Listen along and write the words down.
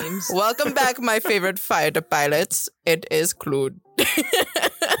Gross. Welcome back, my favorite fighter pilots. It is Clued.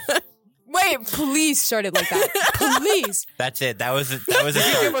 Wait, please start it like that. Please. That's it. That was a You could give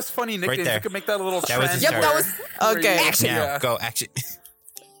start. us funny nicknames. there. You could make that a little That was trend. the start. That was Okay. Action. Now, Yeah. go action.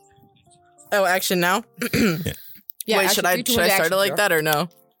 Oh, action now? Yeah, Wait, action, should I 3, 2, start action. it like that or no?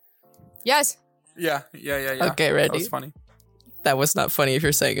 Yes. Yeah. Okay, That ready. was funny. That was not funny if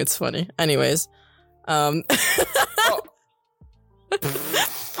you're saying it's funny. Anyways. Oh.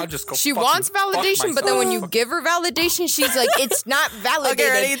 I'll just go. She fucking wants fuck validation, but then when you myself. give her validation, she's like, it's not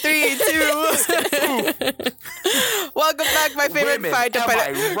validated. Okay, ready? 3, 2. Welcome back, my favorite Women, fighter am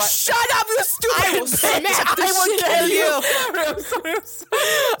pilot. I right? Shut up, you stupid I will smack bitch! the I will shit kill out of you! I'm sorry.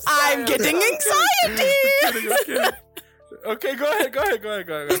 I'm getting anxiety! Okay, go ahead.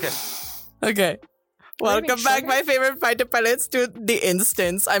 Okay. Okay. Welcome back, my favorite fighter pilots, to the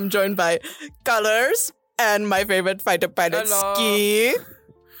instance. I'm joined by Colors and my favorite fighter pilot, Hello. Ski,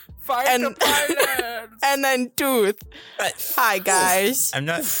 Fight And- the pilots. and then Tooth. Hi, guys. I'm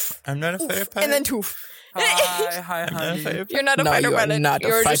not a fighter pilot. And then Toof. Hi, I'm not a honey. fighter pilot. You're not a No, fighter you are pilot. not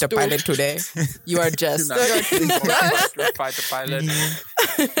You're a just fighter Toof. pilot today. You are just... You're fight the pilot.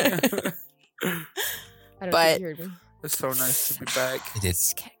 I don't But- think you heard me. It's so nice to be back. It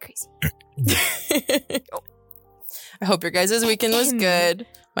is. It's kind of crazy. I hope your guys' weekend was good.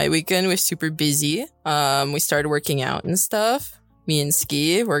 My weekend was super busy. We started working out and stuff. Me and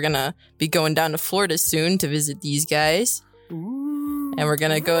Ski, we're gonna be going down to Florida soon to visit these guys. Ooh. And we're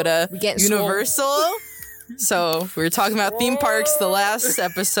gonna go to We getting swole. Universal. So we were talking about theme parks the last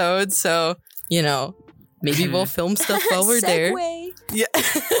episode. So, you know, maybe we'll film stuff while we're there. Segway. Yeah.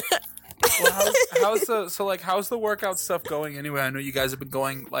 Well, how's the workout stuff going anyway? I know you guys have been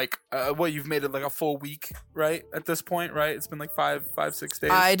going like you've made it like a full week, right? At this point, right? It's been like 5-6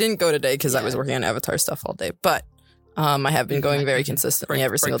 days. I didn't go today because I was working on Avatar stuff all day. But I have been going very consistently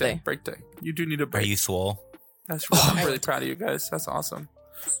every single day. Break day. You do need a Are break. you swole? I'm really proud of you guys. That's awesome.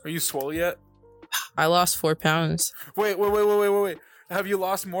 Are you swole yet? I lost 4 pounds. Wait. Have you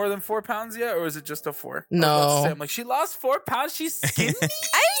lost more than 4 pounds yet, or is it just a 4? No. I was about to say, I'm like, she lost 4 pounds. She's skinny.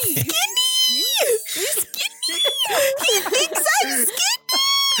 I'm skinny. He's skinny. He thinks I'm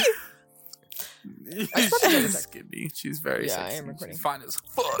skinny. She's skinny. She's very Yeah, sexy. I am recording. She's fine as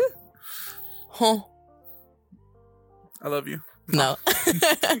fuck. Huh? I love you. No. She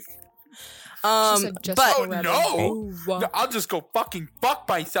said just but Oh, a rabbit. no. Ooh, wow. No, I'll just go fucking fuck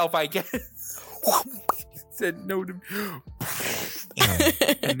myself, I guess. Said no to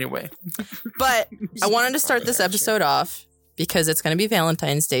anyway. But I wanted to start this episode off because it's going to be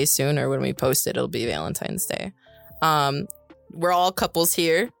Valentine's Day soon, or when we post it, it'll be Valentine's Day. We're all couples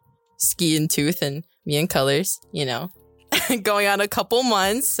here, Ski and Tooth and me and Colors, you know, going on a couple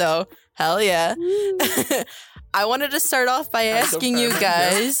months. So hell yeah. I wanted to start off by I'm so asking you proud.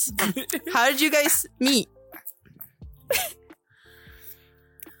 guys, how did you guys meet?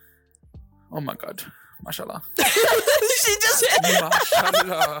 Oh my god. Mashallah. She just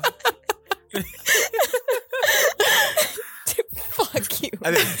Mashallah. Fuck you.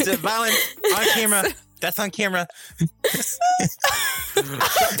 I mean, it's violent on camera. That's on camera. She's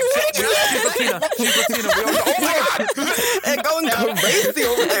Latina. We all know. Oh my god. and going crazy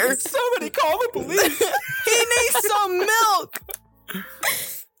over there. Somebody call the police. He needs some milk.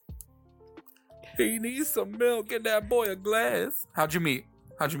 He needs some milk. Get that boy a glass. How'd you meet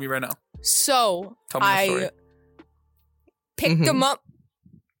right now? So Tell me the story. I picked him up,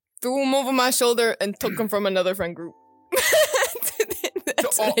 threw him over my shoulder, and took him from another friend group.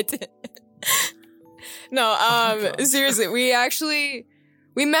 That's what I did. No, seriously,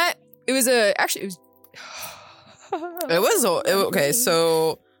 we met. It was okay.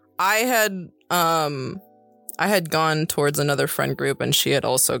 So I had gone towards another friend group, and she had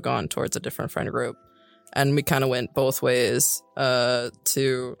also gone towards a different friend group, and we kind of went both ways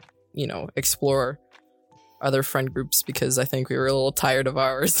to, you know, explore other friend groups because I think we were a little tired of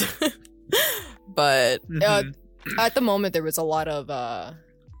ours. But at the moment there was a lot of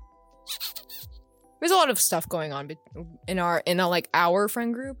stuff going on in our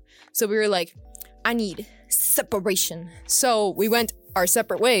friend group. So we were like, I need separation. So we went our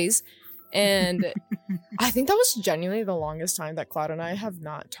separate ways, and I think that was genuinely the longest time that Cloud and I have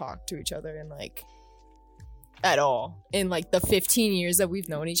not talked to each other in like at all. In like the 15 years that we've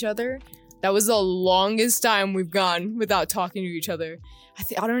known each other, that was the longest time we've gone without talking to each other.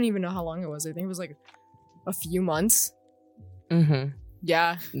 I don't even know how long it was. I think it was like a few months.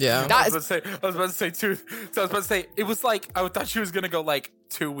 Yeah. yeah, I was about to say too. So I was about to say it was like I thought she was gonna go like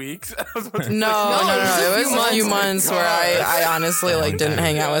 2 weeks. I was about to no, say, it was a few months where I honestly like Oh didn't my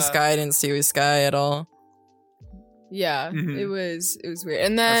hang out with God. Sky. I didn't see with Sky at all. Yeah, Mhm. it was weird.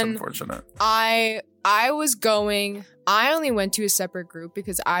 And That's then unfortunate. I only went to a separate group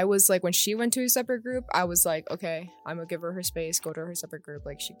because I was like, when she went to a separate group, I was like, okay, I'm gonna give her her space, go to her separate group,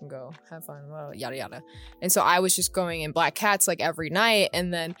 like she can go have fun, yada yada. And so I was just going in Black Cats like every night,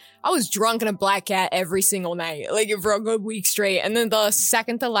 and then I was drunk in a Black Cat every single night, like for a good week straight. And then the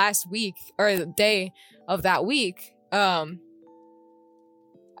second to last week or the day of that week, that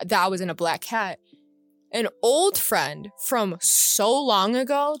I was in a Black Cat. An old friend from so long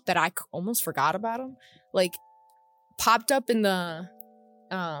ago that I almost forgot about him, like, popped up in the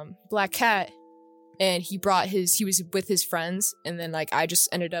Black Cat, and he was with his friends, and then, like, I just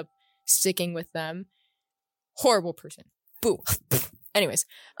ended up sticking with them. Horrible person. Boo. Anyways,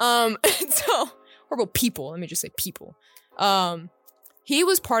 so, horrible people. Let me just say people. He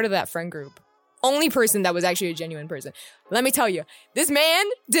was part of that friend group. Only person that was actually a genuine person. Let me tell you, this man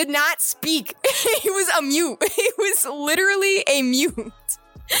did not speak. He was a mute. He was literally a mute.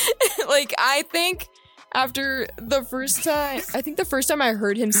 Like, I think the first time I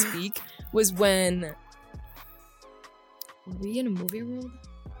heard him speak was when, were we in a movie world?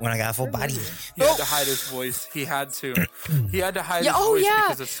 When I got a full body. He had to hide his voice. He had to. He had to hide his oh, voice yeah.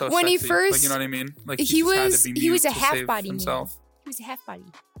 because it's so When sexy. he first- like, you know what I mean? Like he just had was to be he was mute a to half save body himself. He was a half body.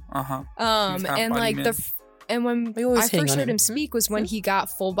 Uh-huh. And like man. and when We always I hang first on heard him. him speak was when he got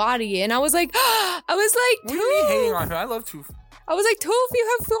full body, and I was like, What do you mean hating on him? I love Tooth. I was like, Toof,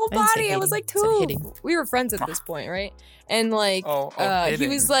 you have full I didn't say body. I was hating. like, I said hitting. Toof. We were friends at this point, right? And like, he hitting.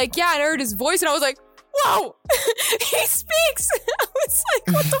 was like, yeah, and I heard his voice, and I was like, whoa, he speaks. I was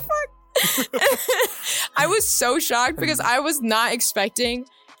like, what the fuck? I was so shocked because I was not expecting.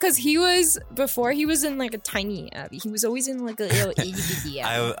 Because before he was in like a tiny Abby. He was always in like a little itty bitty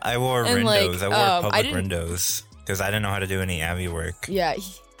Abby. I wore And, like, Rindos. I wore I public didn't- Rindos because I didn't know how to do any Abby work. Yeah.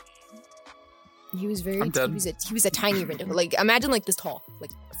 He was very, I'm dead. he was a tiny window. Like, imagine like this tall.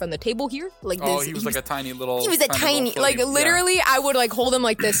 Like, from the table here. Like this. Oh, he was like a tiny little. He was a tiny, little like floaty- literally, I would like hold him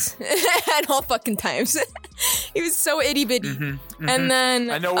like this at all fucking times. He was so itty bitty. Yeah. Mhm, mhm. And then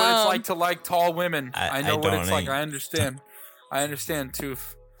I know what it's like to like tall women. I I know what it's don't like. either. I understand. I understand,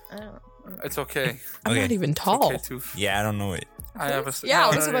 Tooth. I don't. It's okay. I'm Okay. not even It's tall. okay, Tooth. Yeah, I don't know it. I have a. Yeah,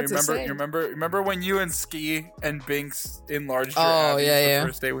 I was about to remember, say. Remember when you and Ski and Binks enlarged your Oh, abbies yeah, the yeah.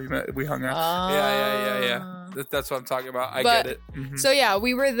 first day we hung out. Yeah. That's what I'm talking about. I But- get it. Mhm. So yeah,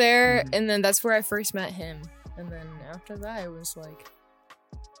 we were there, Mhm. and then that's where I first met him. And then after that, it was like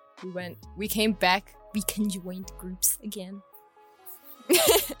we came back, we conjoined groups again,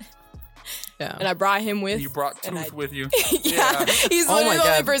 Yeah. and I brought him with. you brought and Tooth I- with you. yeah, he's Oh my literally the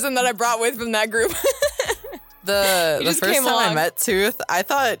only God. person that I brought with from that group. The He the just first came time I along. met Tooth, I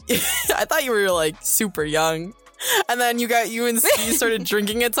thought you were like super young. And then you and Steve started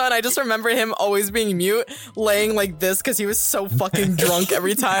drinking a ton. I just remember him always being mute, laying like this because he was so fucking drunk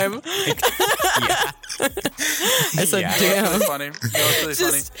every time. Yeah. I said, Yeah. You know damn. what's really funny? You know what's really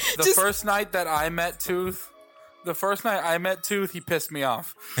Just- funny? The just- first night that I met Tooth, he pissed me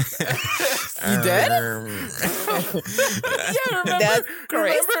off. You did? Yeah, That's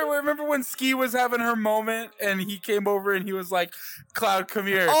crazy. remember when Ski was having her moment and he came over and he was like, Cloud, come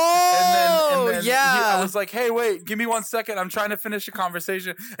here. Oh, and then yeah. I was like, hey, wait, give me 1 second. I'm trying to finish a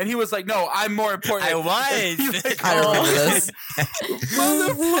conversation. And he was like, no, I'm more important. I was. And he's like, I remember "Oh, this.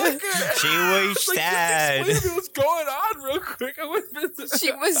 Motherfucker. She was Like, sad. just explain what's going on real quick. I was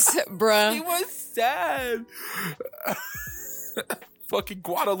She was, bruh. He was sad. Fucking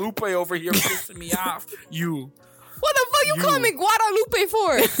Guadalupe over here pissing me off. You. What the fuck you call me Guadalupe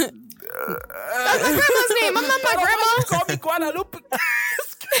for? That's my grandma's name. I'm not my grandma. Call me Guadalupe.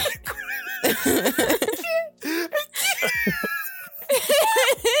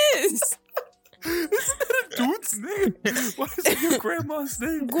 It is. Isn't that a dude's name? What is it, your grandma's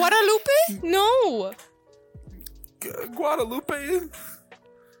name? Guadalupe? No. Guadalupe?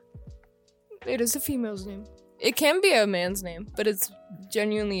 It is a female's name. It can be a man's name, but it's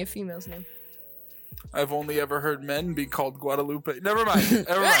genuinely a female's name. I've only ever heard men be called Guadalupe. Never mind.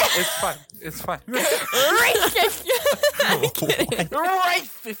 Never mind. It's fine. It's fine. I'm kidding. Right.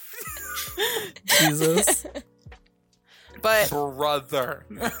 Jesus. But Brother.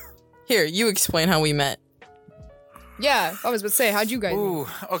 here, you explain how we met. Yeah, I was about to say, how'd you guys meet? Ooh,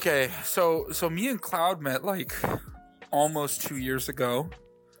 okay. So me and Cloud met like almost 2 years ago.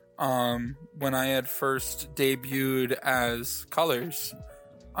 When I had first debuted as Colors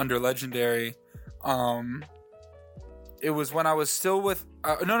under Legendary. It was when I was still with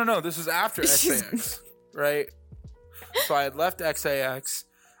no, this was after XAX, right? So I had left XAX.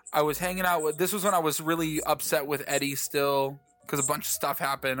 I was hanging out with, this was when I was really upset with Eddie still, because a bunch of stuff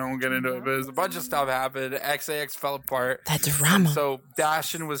happened. I won't get into it, but a bunch of stuff happened. XAX fell apart. That drama. So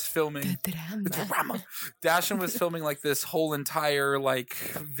Dashin was filming. The drama. Dashin was filming like this whole entire like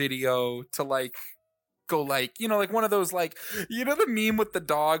video to like go like, you know, like one of those like, you know, the meme with the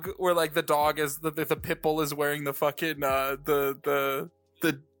dog where like the dog is the pit bull is wearing the fucking the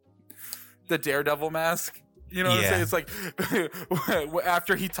Daredevil mask. You know what I'm saying? It's like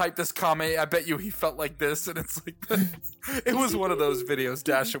after he typed this comment, I bet you he felt like this, and it's like it was one of those videos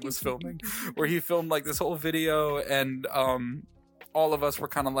Dasher was filming, where he filmed like this whole video, and all of us were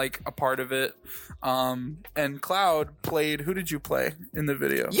kind of like a part of it. And Cloud played. Who did you play in the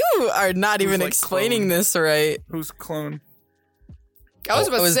video? You are not even like explaining this right. Who's clone? I was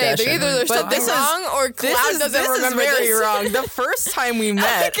about to say, either there's something wrong or Cloud doesn't remember this. This is very this. wrong. The first time we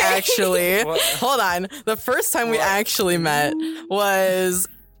met, actually, hold on. The first time we actually met was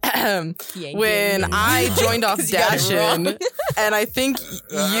when I joined off Dashin, and I think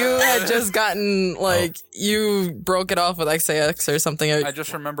you had just gotten, like, you broke it off with XAX or something. I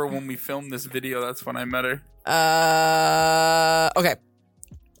just remember when we filmed this video, that's when I met her. Okay.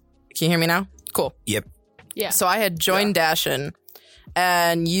 Can you hear me now? Cool. Yep. Yeah. So I had joined Dashin,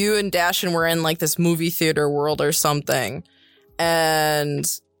 and you and Dashin were in like this movie theater world or something, and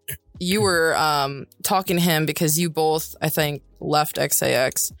you were talking to him because you both, I think, left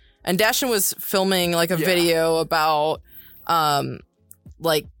XAX, and Dashin was filming like a video about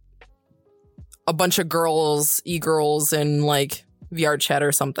like a bunch of girls, e-girls in like VR chat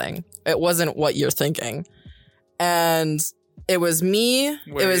or something. It wasn't what you're thinking, and it was me, it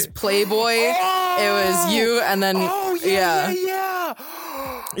was Playboy, it was you, and then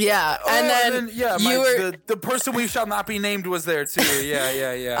Yeah, and then you were the person we shall not be named was there too. Yeah.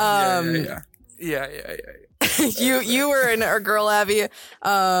 You were in our girl Abby.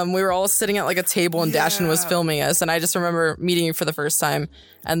 We were all sitting at like a table, and Dashin was filming us, and I just remember meeting you for the first time,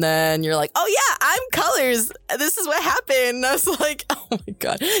 and then you're like, "Oh yeah, I'm Colors. This is what happened." And I was like, "Oh my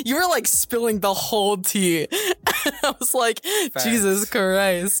god!" You were like spilling the whole tea. I was like, Facts. "Jesus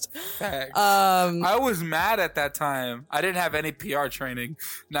Christ!" Facts. I was mad at that time. I didn't have any PR training,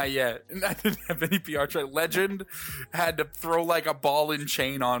 not yet. I didn't have any PR training. Legend had to throw like a ball and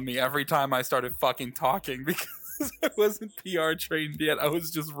chain on me every time I started fucking talking because I wasn't PR trained yet. I was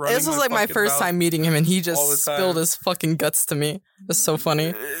just running. This was like my first time meeting him, and he just spilled his fucking guts to me. It was so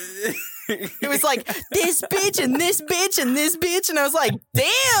funny. It was like, this bitch and this bitch and this bitch, and I was like,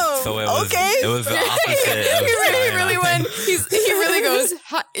 damn. So it was, okay. It was the opposite. He really went. He really goes.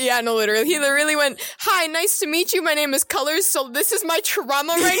 Hi, yeah, no, literally. He really went. Hi, nice to meet you. My name is Colors. So this is my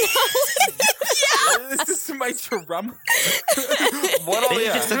trauma right now. This is my trauma. What all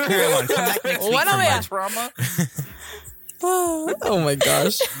What all my trauma? Oh my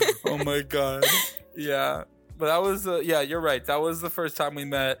gosh. Oh my god. Yeah. But that was you're right. That was the first time we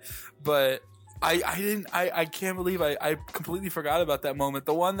met. But I can't believe I completely forgot about that moment.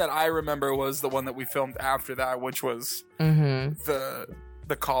 The one that I remember was the one that we filmed after that, which was the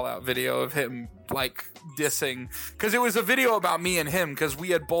call out video of him like dissing, because it was a video about me and him, because we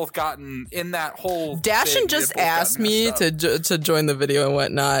had both gotten in that whole Dashin just asked me to join the video and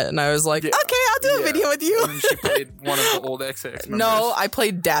whatnot, and I was like, okay, I'll do a video with you. And then she played one of the old XX members. No, I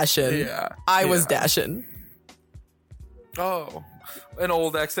played Dashin. Yeah. I was Dashin. Oh, an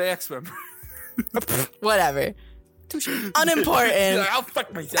old XAX member. Whatever. Unimportant. I'll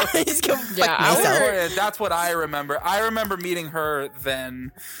fuck myself. He's gonna fuck myself. That's what I remember. I remember meeting her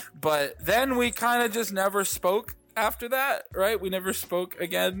then, but then we kind of just never spoke after that, right? We never spoke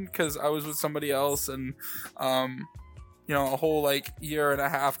again because I was with somebody else, and a whole like year and a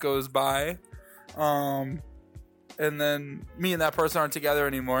half goes by, and then me and that person aren't together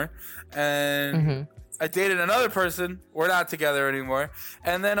anymore, and I dated another person. We're not together anymore,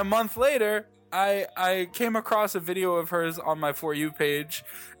 and then a month later, I came across a video of hers on my For You page,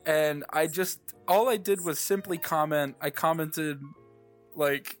 and all I did was simply comment. I commented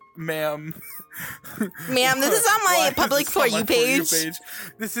like, ma'am, this is on my public For You page.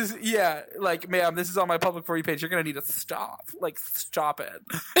 This is, like, ma'am, this is on my public For You page. You're going to need to stop. Like, stop it.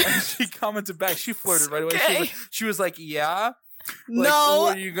 And she commented back. She flirted right away. Okay. She was like, yeah. No,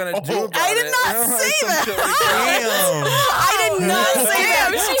 what are you gonna do about I did not it? say that. Damn. I did not say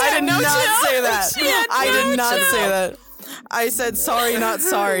that. I did not say that. I did not say that. I said sorry, not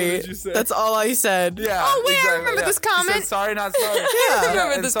sorry. What did you say? That's all I said. Yeah. Oh wait, exactly, I remember this She said, comment. sorry, not sorry. I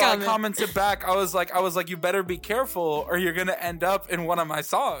remember And this so comment. I commented back. I was like, you better be careful, or you're gonna end up in one of my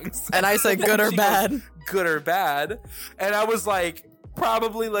songs. And I said good or She bad. goes, good or bad. And I was like,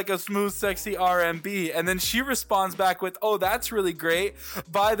 probably like a smooth, sexy R&B. And then she responds back with, "Oh, that's really great.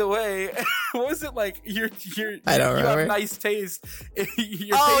 By the way," what was it like? You have nice taste.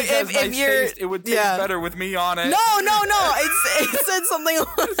 Your page has nice taste. It would taste better with me on it. No. It said something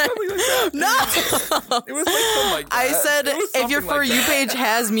like that. No. It was like something like that. I said, if your For You page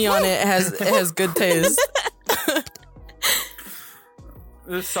has me on it, it has good taste.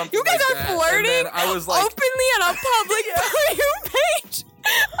 You guys are flirting I was like, openly on a public For You page.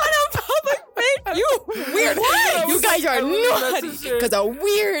 On a public page. You weird. You guys are naughty because I'm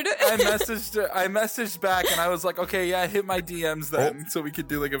weird. I messaged back and I was like, okay, yeah, hit my DMs then so we could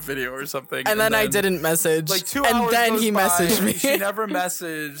do like a video or something. And then I didn't message. Like 2 and hours then goes he by, messaged me. She never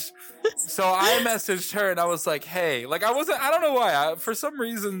messaged. So I messaged her and I was like, hey, like I don't know why. For some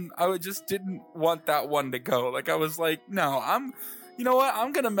reason, I just didn't want that one to go. Like I was like, no, you know what?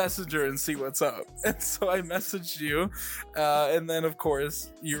 I'm going to message her and see what's up. And so I messaged you. And then, of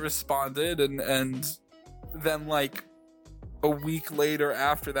course, you responded. And then, like, a week later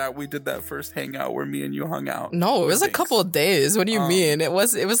after that, we did that first hangout where me and you hung out. No, it was a couple of days. What do you mean? It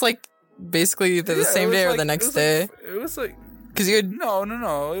was like basically the same day or the next day. It was like... Because you had...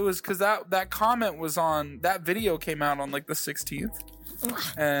 No. It was because that comment was on... That video came out on, like, the 16th.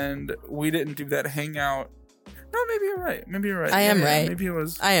 And we didn't do that hangout. No, maybe you're right. I am right. Maybe it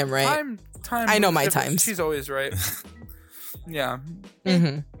was. I am right. Time. I know my times. She's always right. Yeah.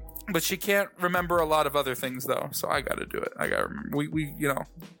 Mm-hmm. But she can't remember a lot of other things though, so I got to do it. I got to remember.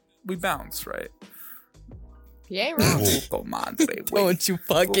 We bounce, right? Yeah, right. Don't you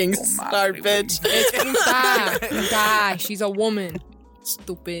fucking start, bitch. Die. She's a woman.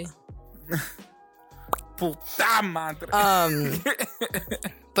 Stupid. Puta madre.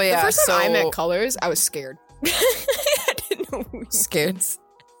 But yeah, the first time I met Colors, I was scared. I didn't know who was scared.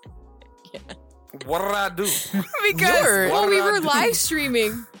 Yeah. What did I do? Because we were live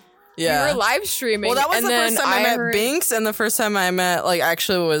streaming. Yeah, we were live streaming. Well, that was and the then first time I met Binks, and the first time I met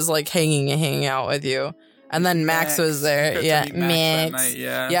actually was hanging out with you. And then Max was there. Yeah, Max.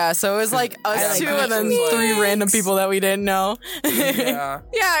 Yeah, so it was like us two and then 3 random people that we didn't know. Yeah.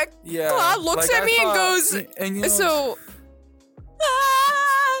 Claude looks at me and goes, so...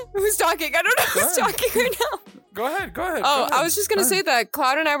 who's talking? I don't know who's talking right now. Go ahead. Oh, I was just going to say that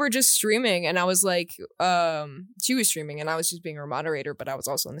Cloud and I were just streaming and I was like, she was streaming and I was just being her moderator, but I was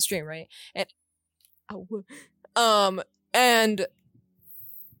also on the stream, right? And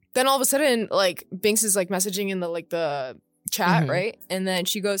then all of a sudden, like, Binks is like messaging in the chat, right? And then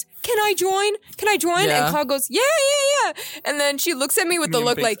she goes, Can I join? Yeah. And Cloud goes, yeah. And then she looks at me with the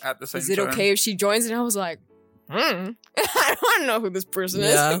look like, is it okay if she joins? And I was like, I don't know who this person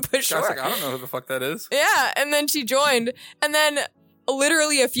is, but sure. I don't know who the fuck that is. Yeah, and then she joined, and then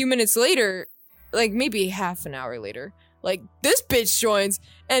literally a few minutes later, like maybe half an hour later, like this bitch joins,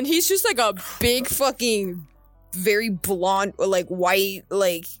 and he's just like a big fucking, very blonde, like white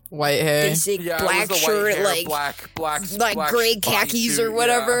hair, basic black shirt, hair, like black gray khakis or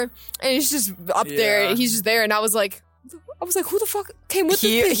whatever, and he's just up there, and he's just there, and I was like, who the fuck came with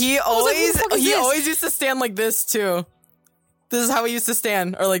this bitch? He always used to stand like this too. This is how he used to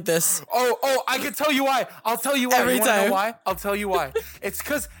stand, or like this. Oh, I can tell you why. I'll tell you why. Every time. Know why? I'll tell you why.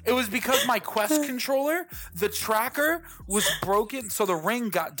 It was because my Quest controller, the tracker was broken, so the ring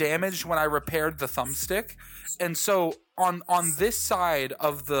got damaged when I repaired the thumbstick. And so on this side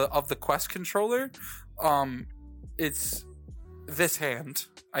of the Quest controller, it's this hand.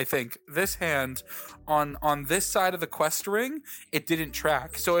 I think this hand on this side of the Quest ring, it didn't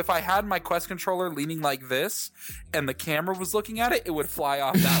track. So if I had my Quest controller leaning like this and the camera was looking at it, it would fly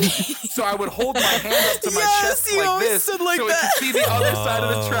off that way. So I would hold my hand up to my chest like this so it could see the other side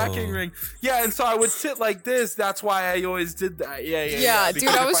of the tracking ring. Yeah, and so I would sit like this. That's why I always did that. Yeah, dude,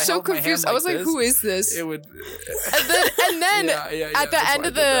 I was so confused. I was like, who is this? It would. And then at the end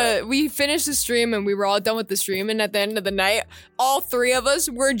of we finished the stream and we were all done with the stream. And at the end of the night, all 3 of us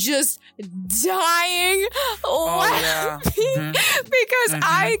were just dying laughing because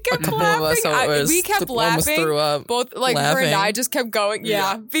I kept laughing. We kept laughing. Both her and I just kept going.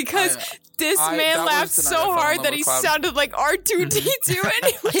 Yeah, because this man laughed so hard that he sounded like R2D2, and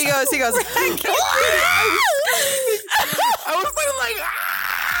he goes. I was like.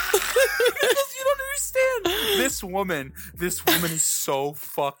 You don't understand. This woman is so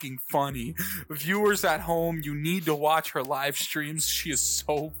fucking funny. Viewers at home, you need to watch her live streams. She is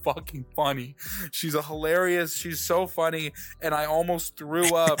so fucking funny. She's she's so funny, and I almost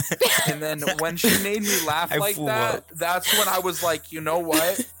threw up. And then when she made me laugh that's when I was like, you know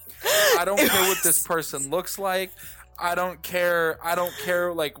what? I don't care what this person looks like. I don't care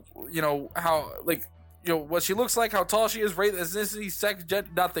like, you know, how, like, what she looks like, how tall she is, race, ethnicity, sex, gender,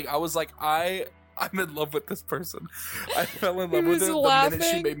 nothing. I was like, I'm in love with this person. I fell in love with her the minute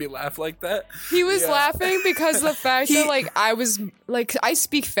she made me laugh like that. He was laughing because the fact that like I was like I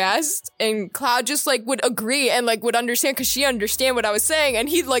speak fast and Cloud just like would agree and like would understand because she understand what I was saying and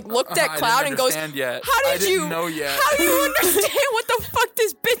he like looked at Cloud and goes, yet. "How did you know yet? How do you understand what the fuck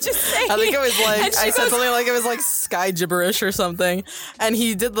this bitch is saying?" I think it was like I goes, said something like it was like sky gibberish or something, and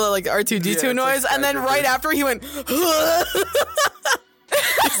he did the like R2D2 noise, like and then right after he went.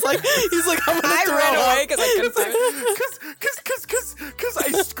 He's like, I'm gonna throw ran up. away because I couldn't. Because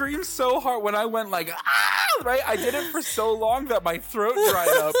I screamed so hard when I went like, ah, right? I did it for so long that my throat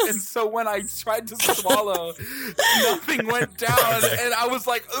dried up. And so when I tried to swallow, nothing went down. And I was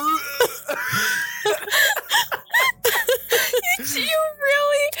like, You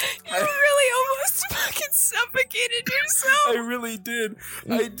really almost fucking suffocated yourself. I really did.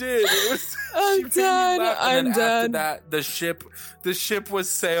 I did. It was, I'm done. I'm done. After that, the ship was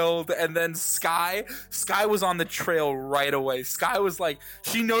sailed, and then Sky was on the trail right away. Sky was like,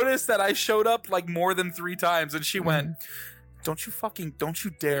 she noticed that I showed up like more than 3 times, and she went, don't you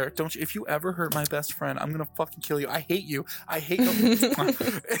dare, if you ever hurt my best friend, I'm gonna fucking kill you. I hate you. I hate you.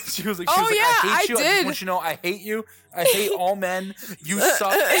 And she was like, I hate you. I just want you to know I hate you. I hate all men. You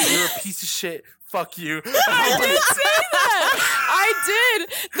suck. You're a piece of shit. Fuck you. I did say that. I did.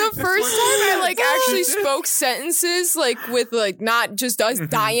 The first time I like actually spoke sentences like with like not just us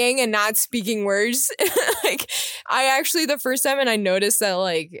dying and not speaking words. Like I actually the first time and I noticed that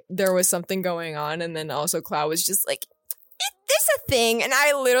like there was something going on and then also Cloud was just like, is this a thing? And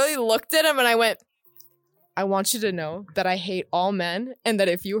I literally looked at him and I went, I want you to know that I hate all men and that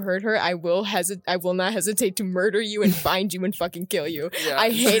if you hurt her, I will not hesitate to murder you and find you and fucking kill you. Yeah. I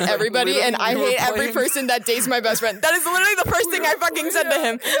hate everybody and I hate every person that dates my best friend. That is literally the first thing I fucking said to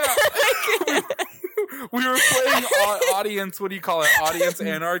him. We were playing audience, what do you call it? Audience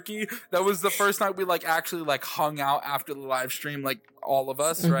anarchy. That was the first night we like actually like hung out after the live stream, like all of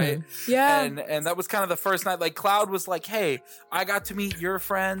us, right? Yeah. And that was kind of the first night. Like Cloud was like, hey, I got to meet your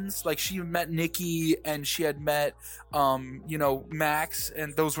friends. Like she met Nikki and she had met Max,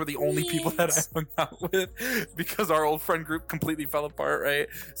 and those were the only people that I hung out with because our old friend group completely fell apart, right?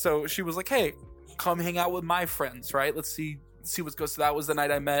 So she was like, hey, come hang out with my friends, right? Let's see what's good. So that was the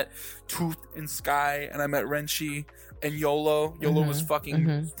night I met Tooth and Sky, and I met Renchi and YOLO. YOLO was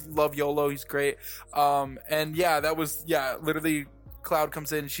fucking love YOLO. He's great. And yeah, that was literally Cloud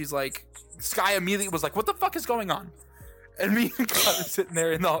comes in and she's like, Sky immediately was like, what the fuck is going on? And me and Cloud are sitting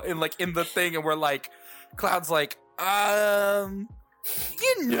there in the thing, and we're like, Cloud's like, you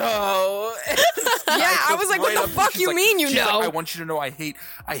know. I was like, what the fuck you mean, you know? Like, I want you to know I hate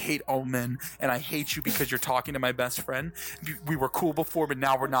all men, and I hate you because you're talking to my best friend. We were cool before, but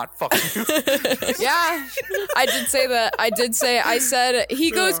now we're not. Fuck you. Yeah, I did say that. I said,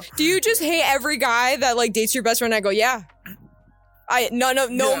 he goes, do you just hate every guy that like dates your best friend? I go, yeah. No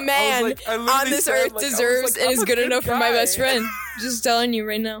man on this earth deserves and is good enough for my best friend. Just telling you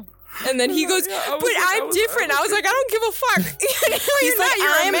right now. And then he goes, but I'm different. I was like, I don't give a fuck. He's like,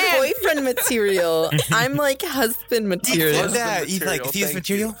 I'm boyfriend material. I'm like husband material. He's like, is he his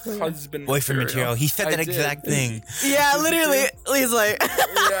material? Husband boyfriend material. He said that exact thing. Yeah, literally. He's like,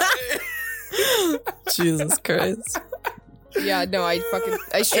 Jesus Christ. Yeah, no, I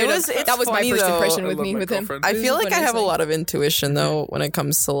straight up, that was my first impression with him. I feel like I have a lot of intuition though when it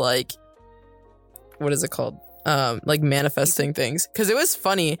comes to like, what is it called? Like manifesting things. Because it was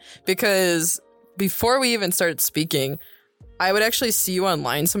funny because before we even started speaking, I would actually see you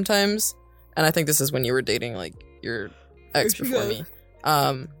online sometimes, and I think this is when you were dating like your ex before me.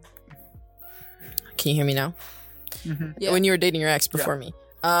 Can you hear me now? Yeah. When you were dating your ex before me.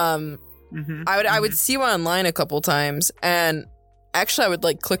 I would see you online a couple times, and actually I would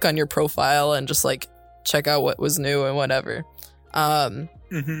like click on your profile and just like check out what was new and whatever.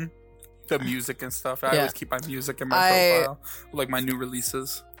 The music and stuff. I always keep my music in my profile, like my new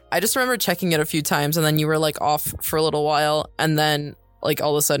releases. I just remember checking it a few times, and then you were like off for a little while, and then like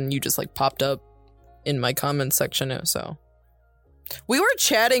all of a sudden you just like popped up in my comments section. So we were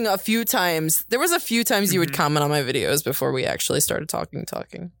chatting a few times. There was a few times you would comment on my videos before we actually started talking.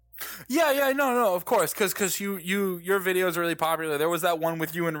 Yeah, no, of course, because your videos are really popular. There was that one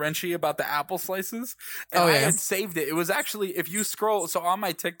with you and Renchi about the apple slices, and I had saved it. It was actually, if you scroll, so on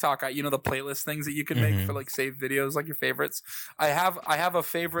my TikTok, the playlist things that you can make for like saved videos, like your favorites. I have a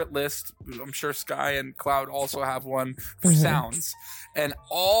favorite list. I'm sure Sky and Cloud also have one for sounds, and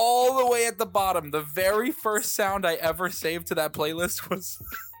all the way at the bottom, the very first sound I ever saved to that playlist was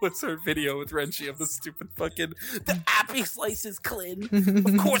What's her video with Renchi of the stupid fucking the appy slices, Clint?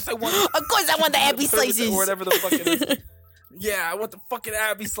 Of course I want the appy slices. Or whatever the fuck it is. Yeah, I want the fucking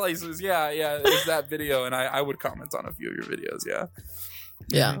appy slices. Yeah, it's that video, and I would comment on a few of your videos. Yeah.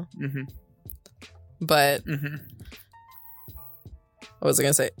 Yeah. Mm-hmm. But what was I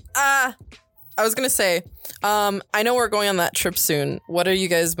gonna say? I was gonna say, I know we're going on that trip soon. What are you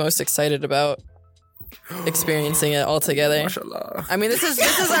guys most excited about experiencing it all together? Mashallah. I mean, this is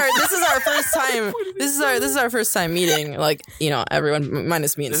our first time. This is our first time meeting. Like, you know, everyone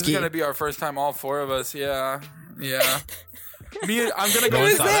minus me and This Ski. is gonna be our first time, all four of us. Yeah. I'm gonna go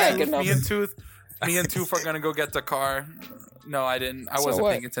Who's with that? Me and Tooth are gonna go get the car. No, I didn't. I wasn't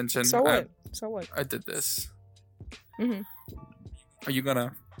what? paying attention. So what? So what? I did this. Mm-hmm. Are you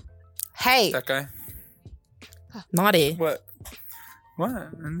gonna Hey, that guy? naughty. What? I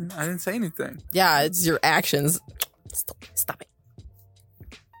didn't say anything. Yeah, it's your actions. Stop it.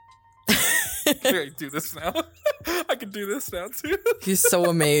 I can do this now. I can do this now too. He's so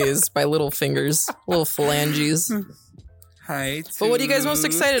amazed by little fingers, little phalanges. Hi. But what are you guys most Tooth.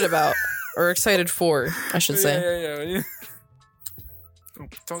 excited about? Or excited for, I should say. Yeah.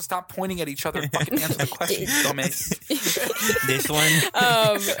 Don't stop pointing at each other. Fucking answer the question, dumbass. This one.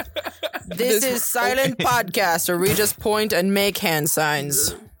 This is Silent Podcast, where we just point and make hand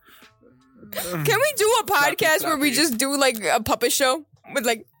signs. Can we do a podcast where we just do like a puppet show with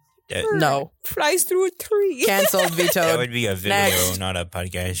like No. flies through a tree? Cancelled, That vetoed. would be a video, Next. not a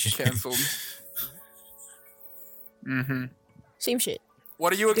podcast. Canceled. Mm-hmm. Same shit.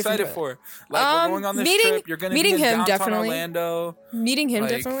 What are you Different excited way. for? Like, we're going on this trip. You're going to be meeting in him, downtown definitely. Orlando. Meeting him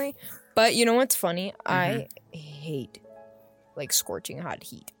Like- definitely. But you know what's funny? I hate like scorching hot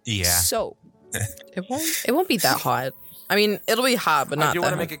heat. Yeah. So It won't be that hot. I mean, it'll be hot, but I not do that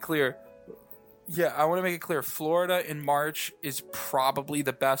want to hot. make it clear. Yeah, I want to make it clear. Florida in March is probably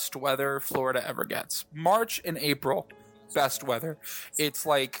the best weather Florida ever gets. March and April, best weather. It's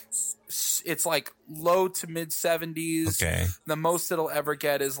like low to mid 70s. Okay. The most it'll ever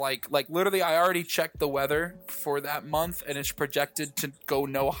get is like literally I already checked the weather for that month and it's projected to go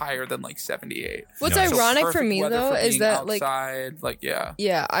no higher than like 78. what's No. So ironic for perfect me weather though for is being that like outside,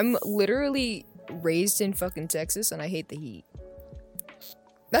 yeah, I'm literally raised in fucking Texas and I hate the heat.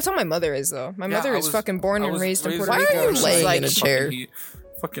 That's how my mother is though. My Yeah, mother I is was- fucking born I and was raised in raised Puerto Why Rico. are you and she's laying like, in a chair?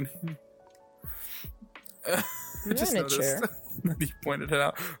 Fucking I You're just in a noticed. chair. You pointed it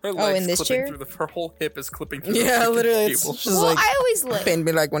out. Her Oh, legs in this clipping chair? through her whole hip is clipping through Yeah, the freaking literally, it's table. just well, like I always like bend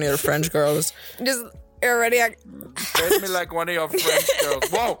me like one of your French girls. just already. Bend me like one of your French girls.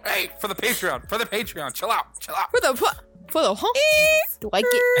 Whoa, hey, for the Patreon. Chill out. For the huh? Do I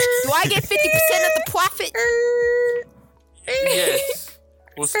get 50% of the profit? Yes.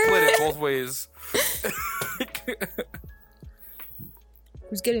 We'll split it both ways.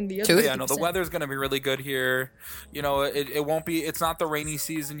 Who's getting the other? Tooth? But yeah, no, the 50%? weather's going to be really good here. You know, it won't be, it's not the rainy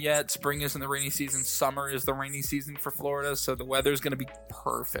season yet. Spring isn't the rainy season. Summer is the rainy season for Florida. So the weather's going to be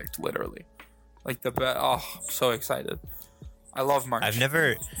perfect, literally. Like the best. Oh, I'm so excited. I love March. I've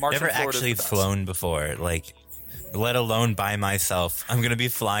never March in Florida is actually the best. flown before, like, let alone by myself. I'm gonna be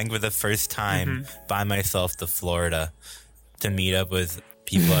flying for the first time by myself to Florida to meet up with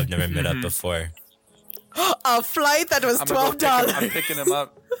people I've never met up before. A flight that was I'm gonna go $12. I'm picking him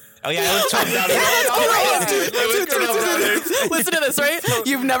up. Oh yeah, it was $12. Listen to this, right?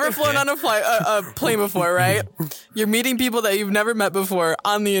 You've never flown on a plane before, right? You're meeting people that you've never met before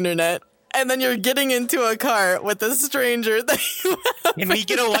on the internet, and then you're getting into a car with a stranger that you Can we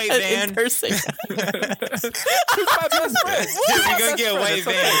get a white met van? in person. Who's my best friend? We're gonna get a white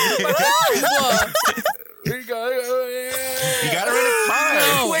van. Here you go. You gotta rent a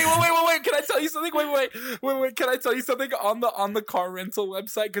car. Wait. Can I tell you something? Wait. Can I tell you something on the car rental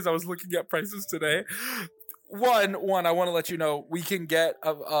website? Because I was looking at prices today. One. I want to let you know we can get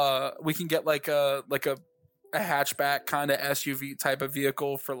like a hatchback kind of SUV type of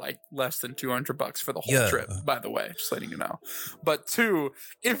vehicle for like less than $200 for the whole Yeah. trip. By the way, just letting you know. But two,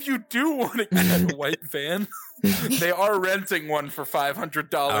 if you do want to get a white van, they are renting one for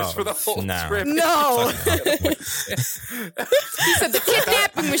 $500 for the whole no. trip. No. He said the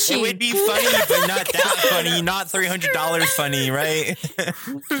kidnapping It machine. would be funny, but not that funny. Not $300 funny, right?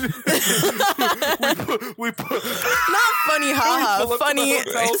 We put Not funny, haha. pull up to Funny. the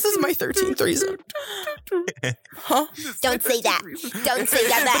hotel. This is my 13th reason. Huh? Don't say that. Don't say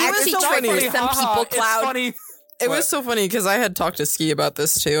that. But That it was actually so funny. triggers some people, It's Cloud. funny. It was so funny because I had talked to Ski about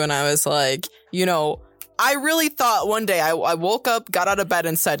this too, and I was like, you know, I really thought one day I woke up, got out of bed,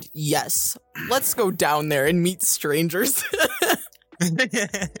 and said, yes, let's go down there and meet strangers. She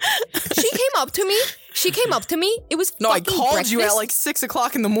came up to me. She came up to me. It was No, I fucking called you at breakfast. like 6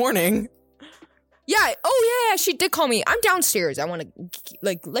 o'clock in the morning. Yeah. Oh yeah. She did call me. I'm downstairs. I want to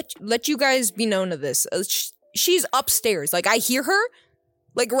like let you guys be known of this. She's upstairs. Like I hear her,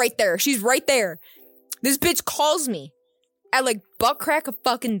 like right there. She's right there. This bitch calls me at like butt crack of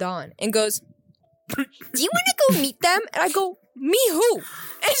fucking dawn and goes, "Do you want to go meet them?" And I go, "Me who?"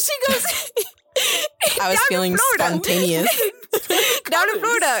 And she goes, I was "Down in feeling Florida." spontaneous. Down in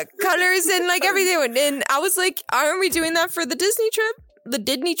Florida, colors and like everything. And I was like, "Aren't we doing that for the Disney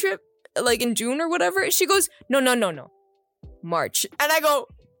trip, like in June or whatever?" She goes, "No, March." And I go,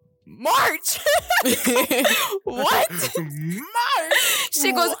 "March? What?" March.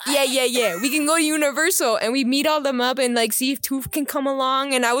 She goes, yeah. We can go to Universal and we meet all them up and like see if Tooth can come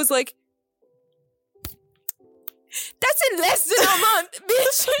along. And I was like, "That's in less than a month,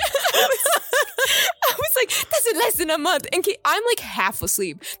 bitch." I was like, "That's in less than a month." And I'm like half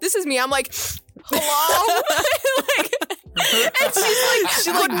asleep. This is me. I'm like, "Hello?" Like, and she's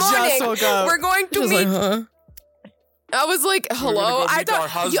like, "Good morning. just woke up. We're going to She was meet." like, huh? I was like, "Hello?" I thought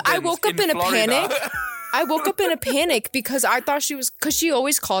I woke up in a panic. I woke up in a panic because I thought because she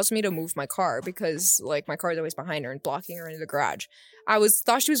always calls me to move my car because like my car is always behind her and blocking her into the garage. I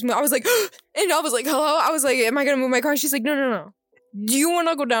thought she was, I was like, and I was like, "Hello?" I was like, "Am I going to move my car?" She's like, No. Do you want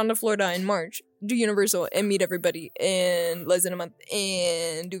to go down to Florida in March, do Universal and meet everybody in less than a month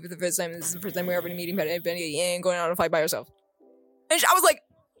and do it for the first time? This is the first time we're ever meeting everybody and going on a flight by yourself. And I was like,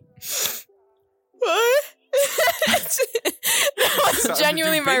 "What?" That was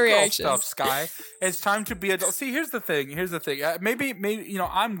genuinely my reaction. Stuff, Sky. It's time to be adult. See, here's the thing. Maybe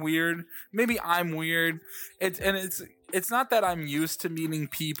I'm weird. Maybe I'm weird. It's not that I'm used to meeting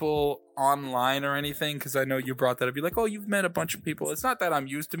people online or anything, because I know you brought that up. You're like, "Oh, you've met a bunch of people." It's not that I'm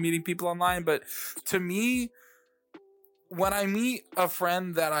used to meeting people online, but to me, when I meet a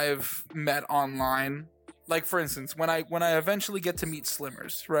friend that I've met online, like for instance, when I eventually get to meet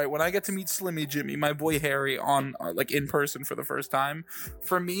Slimmers, right? When I get to meet Slimmy Jimmy, my boy Harry, on like in person for the first time,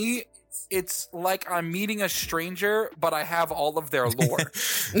 for me, it's like I'm meeting a stranger, but I have all of their lore.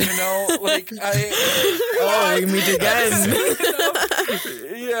 You know, like We meet again.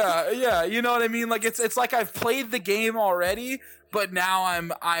 Yeah. You know what I mean? Like it's like I've played the game already, but now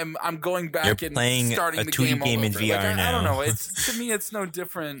I'm going back You're and playing starting a the 2D game all game in over. VR Like, I don't now. know. To me, it's no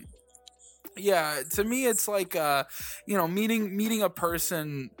different. Yeah, to me, it's like meeting a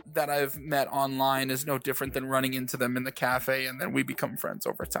person that I've met online is no different than running into them in the cafe and then we become friends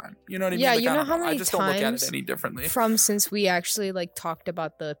over time. You know what I mean? Yeah, Like, you I know don't how many I just don't look at times it any differently. since we actually like talked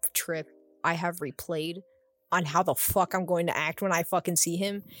about the trip, I have replayed on how the fuck I'm going to act when I fucking see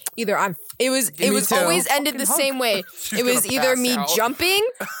him. Either it was too. always ended the Fucking same way. She's It was gonna either pass me out. jumping,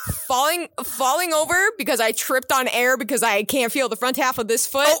 falling over because I tripped on air because I can't feel the front half of this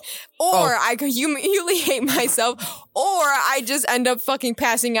foot, or I could humiliate myself, or I just end up fucking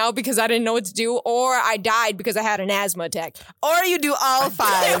passing out because I didn't know what to do, or I died because I had an asthma attack. Or you do all It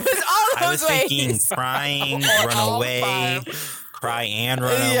five. was all I was those ways. thinking crying, run all away, cry and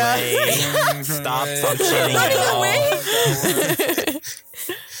run Yeah. away, stop functioning at all.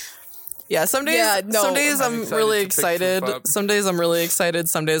 Yeah, some days, Yeah, no. some days I'm I'm excited really to pick excited. Tooth up. Some days I'm really excited.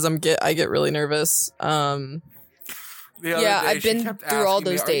 Some days I get really nervous. The other Yeah, day, I've she been kept through all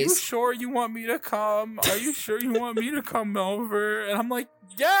asking me, those "Are you days." sure you want me to come? Are you sure you want me to come over?" And I'm like,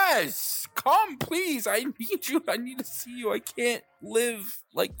 "Yes, come, please. I need you. I need to see you. I can't live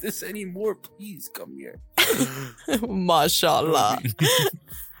like this anymore. Please come here." Mashallah.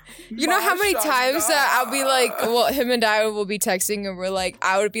 You know how many times that I'll be like, well, him and I will be texting and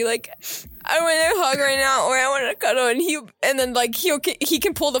I would be like, "I want a hug right now," or "I want to cuddle," and then like he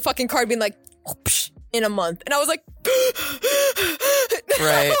can pull the fucking card being like, "Oh, psh," in a month, and I was like,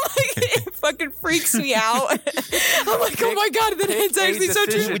 Right. like, it fucking freaks me out. I'm like, "Oh my god, that is actually so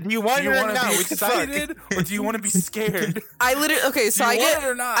true." Do you want it or wanna not? be What the fuck? excited or do you want to be scared? I literally so Do I you get want it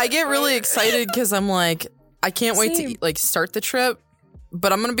or not? I get really excited because I'm like I can't wait Same. to like start the trip,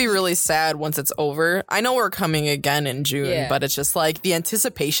 but I'm gonna be really sad once it's over. I know we're coming again in June, Yeah. but it's just like the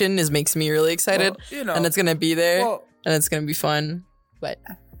anticipation makes me really excited, Well, you know, and it's gonna be there, well, and it's gonna be fun. But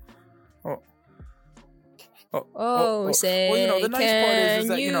Say, well, you know, the nice part is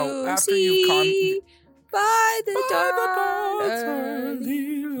that, you know, after you've see by the dawn's dawn's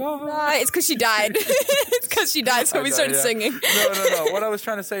early light. light. It's because she died. It's because she died, so I we know, started yeah. singing. No. What I was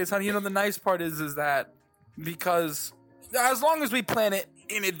trying to say is, honey, you know, the nice part is that because as long as we plan it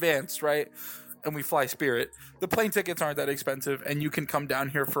in advance, right? and we fly Spirit, the plane tickets aren't that expensive, and you can come down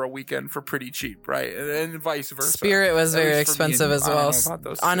here for a weekend for pretty cheap, right? And vice versa. Spirit was At very least for me and expensive you. as I don't well. know about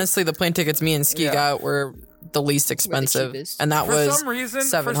those two. Honestly, the plane tickets me and Ski Yeah. got were the least expensive, cheapest. and that For was some reason,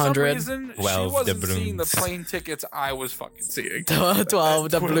 700. she 12 wasn't seeing the doubloons. plane tickets I was fucking seeing. 12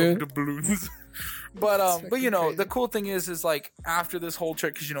 doubloons. doubloons. But you know, the cool thing is like after this whole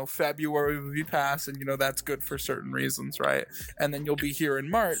trip, because you know February will be past, and you know that's good for certain reasons, right? And then you'll be here in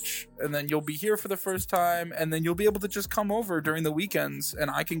March, and then you'll be here for the first time, and then you'll be able to just come over during the weekends,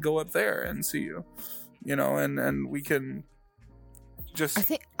 and I can go up there and see you, you know, and we can just I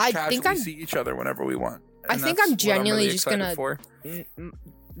think casually I'm see each other whenever we want. I And think that's I'm what genuinely really just excited gonna- for.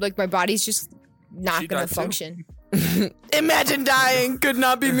 like my body's just not She gonna died too. function. Imagine dying. Could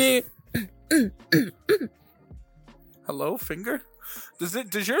not be me. Hello, finger.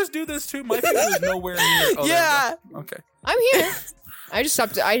 Does yours do this too? My finger is nowhere near. Oh, there we Yeah. go. Okay. I'm here. I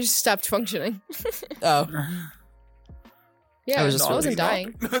just stopped functioning. Oh. Yeah, I was just I wasn't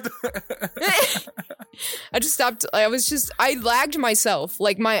dying. I just stopped. I lagged myself.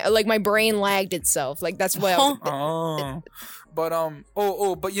 Like my brain lagged itself. Like that's what. Oh, but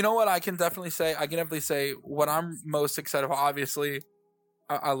but you know what? I can definitely say what I'm most excited for. Obviously,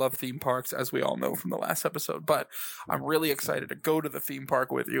 I love theme parks, as we all know from the last episode. But I'm really excited to go to the theme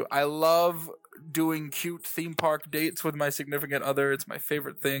park with you. I love doing cute theme park dates with my significant other. It's my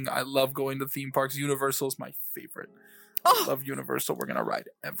favorite thing. I love going to theme parks. Universal's my favorite. I love Universal. We're gonna ride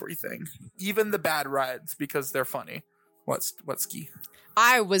everything, even the bad rides, because they're funny. What Ski?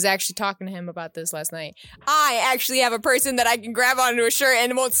 I was actually talking to him about this last night. I actually have a person that I can grab onto a shirt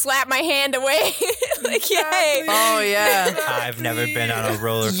and won't slap my hand away. Like, yay! Oh, yeah. I've never been on a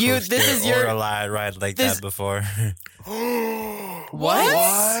roller coaster this is or your- a ride like this- that before.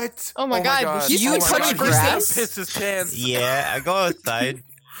 What? Oh my God, you touch grass? Piss his pants. Yeah, I go outside.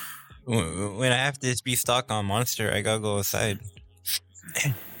 When I have to be stuck on Monster, I gotta go outside.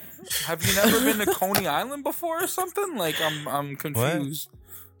 Have you never been to Coney Island before or something? Like, I'm confused.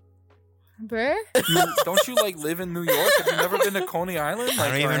 Bruh? Don't you like live in New York? Have you never been to Coney Island? Like, I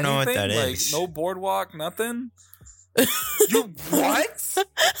don't or even know what anything? that Like, is. no boardwalk, nothing. You what?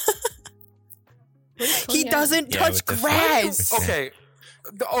 He doesn't Yeah, touch with the grass. foot.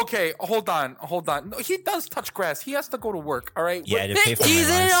 Okay, hold on. No, he does touch grass. He has to go to work. All right. Yeah, to pay for He's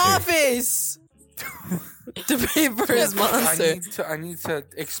in my an Monster. office to pay for his monster. I need to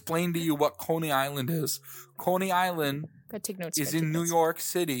explain to you what Coney Island is. Coney Island Gotta take notes. is gotta in take New notes. York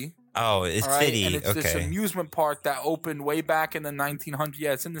City. Oh, it's All right, city. and it's this Okay. amusement park that opened way back in the 1900s.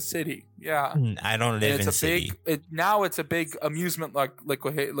 Yeah, it's in the city. Yeah, I don't and live in it's a city. big. Now it's a big amusement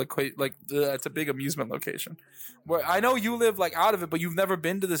it's a big amusement location. Where I know you live like out of it, but you've never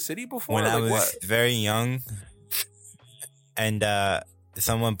been to the city before. When I Like, was what? very young, and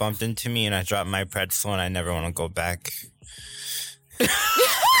someone bumped into me, and I dropped my pretzel, and I never want to go back.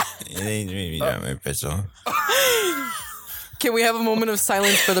 They made me drop my pretzel. Can we have a moment of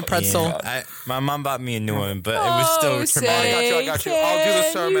silence for the pretzel? Yeah, my mom bought me a new one, but it was still Oh, traumatic. I got you. I'll do the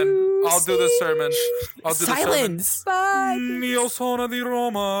sermon. I'll do the sermon. Silence. Mio sono di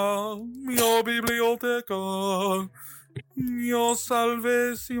Roma, mio biblioteca, mio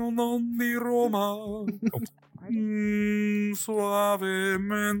salvazione di Roma.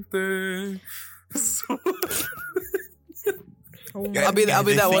 Suavemente. I'll be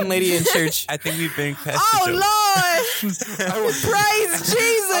that one lady in church. I think we've been past Oh the joke. Lord! Praise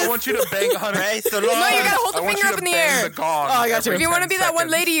Jesus! I want you to bang on Praise the No, you Lord. gotta hold the finger up in the air. The gong Oh, I got you. every If you want to 10 be that one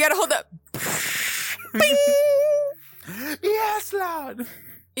seconds. lady, you gotta hold up. Yes, Lord.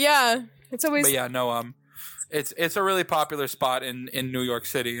 Yeah, it's always. But yeah, no, it's a really popular spot in New York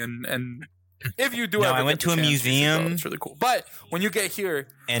City, and if you do, No, ever I went get the to a chance, you should go. museum. It's really cool. But when you get here,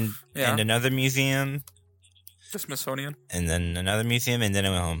 and Yeah. another museum, the Smithsonian. and then another museum, and then I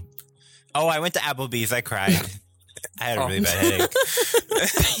went home. Oh, I went to Applebee's. I cried. I had a really bad headache.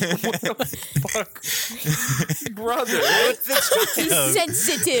 Fuck, brother. He's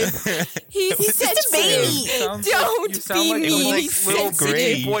sensitive. He's sensitive. baby. Don't you sound be like mean. a He's little sensitive.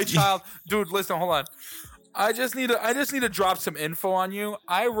 baby boy child, dude. Listen, hold on. I just need to drop some info on you.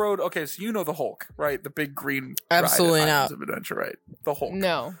 I rode. Okay, so you know the Hulk, right? The big green. Absolutely ride at not. Islands of Adventure, right? The Hulk.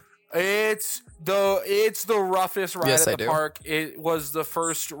 No. It's the roughest ride Yes, I at the do. park. It was the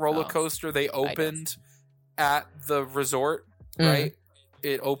first roller Oh. coaster they don't. opened at the resort, Mhm. right?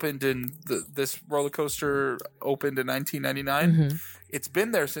 It opened in this roller coaster opened in 1999. Mhm. It's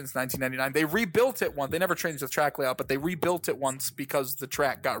been there since 1999. They rebuilt it once. They never changed the track layout, but they rebuilt it once because the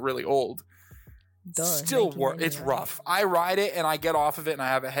track got really old. Duh, Still, it's 1999. rough. I ride it and I get off of it and I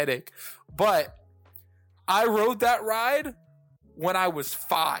have a headache. But I rode that ride when I was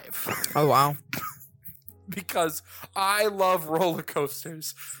 5. Oh wow! because I love roller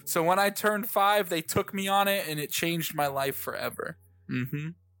coasters. So when I turned 5, they took me on it, and it changed my life forever. Mm-hmm.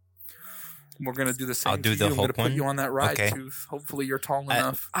 We're gonna do the same. I'll do to the you. I'm Hulk gonna put one. you on that ride, Okay. Tooth. Hopefully, you're tall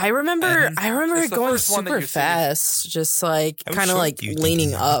enough. I remember It's it the going first one that super you see. fast, just like How kind of short like do you think leaning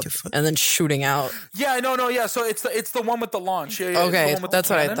you are? up Like a foot? and then shooting out. Yeah, no, yeah. So it's the one with the launch. Yeah, it's Okay, the one with that's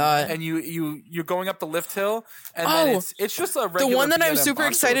the what I cannon, thought. And you're going up the lift hill, and then it's just a The regular one that I'm B&M super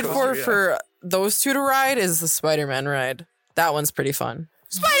box excited roller coaster, for those two to ride is the Spider-Man ride. That one's pretty fun.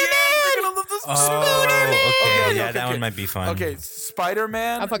 Oh, okay. Yeah, okay, that okay. one might be fun. Okay,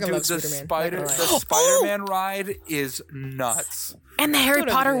 Spider-Man. I fucking dude, love the Spider-Man. The Spider-Man ride is nuts. And the Harry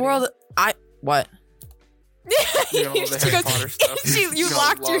Don't Potter agree. world. What? You're gonna love the Harry Potter stuff. You You're gonna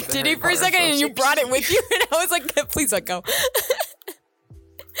locked your love the titty Harry for a Potter second and stuff. you brought it with you, and I was like, please let go.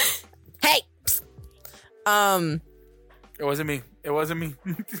 Hey. It wasn't me. It wasn't me.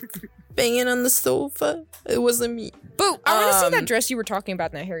 Banging on the sofa. It wasn't me. Boo! I want to see Um, that dress you were talking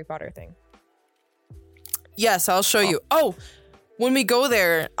about in that Harry Potter thing. Yes, I'll show you. Oh, when we go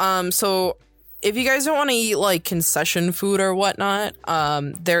there, so if you guys don't want to eat like concession food or whatnot,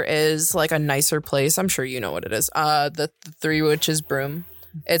 there is like a nicer place. I'm sure you know what it is. The Three Witches Broom.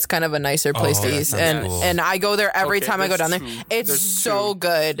 It's kind of a nicer place Oh, to that eat, sounds and cool. and I go there every Okay, time I go there's down there. two. It's There's so two.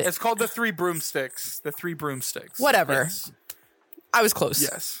 good. It's called the Three Broomsticks. The Three Broomsticks. Whatever. Yes. I was close.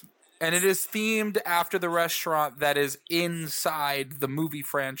 Yes. And it is themed after the restaurant that is inside the movie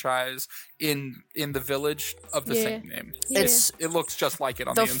franchise in the village of the Yeah. same name. It's It looks just like it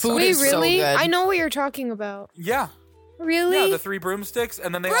on The the inside. food Wait, is so really? good. I know what you're talking about. Yeah. Really? Yeah, the Three Broomsticks.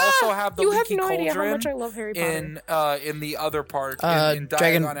 And then they Bruh, also have the you have Leaky no idea how Cauldron much I love Harry Potter. in the other part. In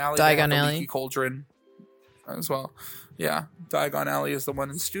Dragon- Diagon Alley. they have Diagon the Alley. Leaky Cauldron as well. Yeah. Diagon Alley is the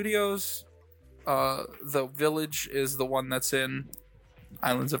one in Studios. The village is the one that's in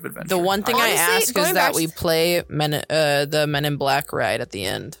Islands of Adventure. the one thing Honestly, I ask is going that back we to- play the Men in Black ride at the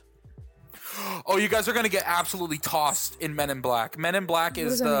end. Oh, you guys are gonna get absolutely tossed in Men in Black. Men in Black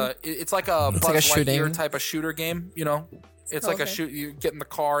does is that it's like a It's Buzz like a Lightyear shooting. type of shooter game. You know, it's like a Okay. shoot. You get in the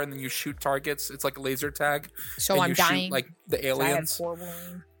car and then you shoot targets. It's like a laser tag. So and I'm you dying. shoot like the I have aliens. horrible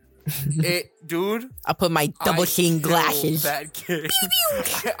aim. Dude, I'll put my double I king kill glasses. That game.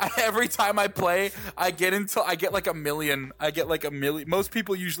 Every time I play, I get like a million. I get like a million. Most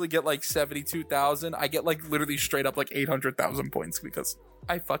people usually get like 72,000. I get like literally straight up like 800,000 points because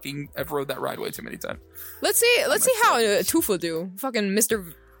I've rode that ride way too many times. Let's see how Toof will do. Fucking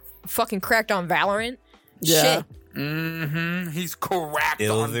Mr. Fucking cracked on Valorant. Yeah. Shit. Mm-hmm. He's cracked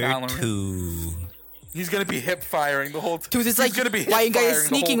on Silver Valorant. 2. He's gonna be hip firing the whole time. Dude, it's He's like, gonna be why you guys hip-firing the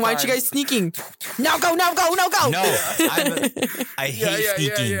sneaking? whole Why aren't you time. guys sneaking? No, go, no, go, no, go. No, I hate yeah,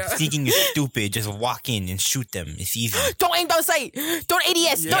 sneaking. yeah. Sneaking is stupid. Just walk in and shoot them. It's easy. Don't aim, don't say. Don't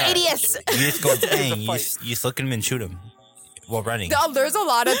ADS, don't ADS. You just go bang. You fight. just look at them and shoot them while running. There's a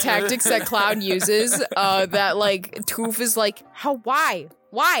lot of tactics that Cloud uses that like Toof is like,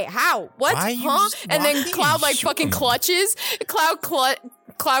 why, how, what, Why you huh? just And then walk in Cloud and like shoot fucking him? clutches.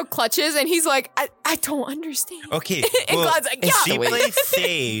 Cloud clutches, and he's like, I don't understand. Okay, And well, Cloud's like, if yeah. she Wait. plays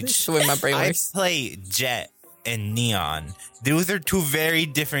Sage. That's the way my brain I works. play Jet and Neon. Those are two very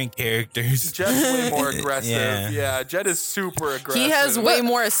different characters. Jet's way more aggressive. Yeah. Yeah, Jet is super aggressive. He has way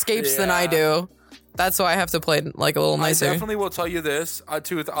more escapes than I Yeah. do. That's why I have to play like a little I nicer. definitely will tell you this,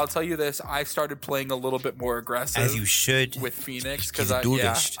 Tooth. I'll tell you this. I started playing a little bit more aggressive. As you should. With Phoenix because You do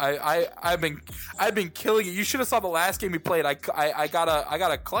this. I've been killing it. You should have saw the last game we played. I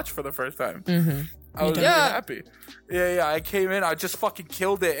got a clutch for the first time. Mm-hmm. I was really Yeah. happy. Yeah. I came in. I just fucking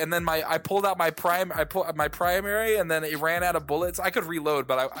killed it, and then I pulled out my primary, and then it ran out of bullets. I could reload,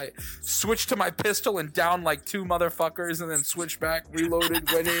 but I switched to my pistol and downed like 2 motherfuckers, and then switched back, reloaded,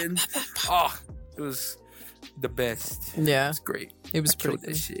 went in. Oh, it was the best. Yeah, It's great. it was I killed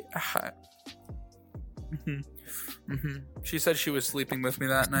pretty this good. shit. She said she was sleeping with me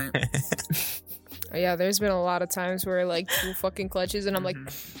that night. Yeah, there's been a lot of times where like Toof fucking clutches, and I'm like,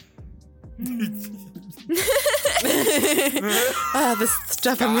 This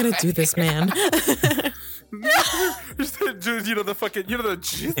stuff, I'm gonna do this, man. Dude, you know the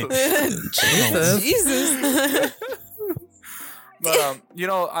Jesus. Jesus. Jesus. But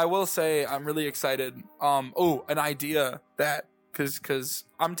I will say I'm really excited. An idea that because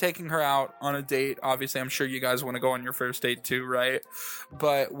I'm taking her out on a date. Obviously, I'm sure you guys want to go on your first date too, right?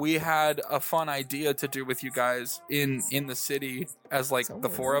 But we had a fun idea to do with you guys in the city as like the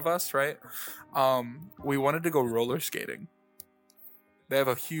 4 of us, right? We wanted to go roller skating. They have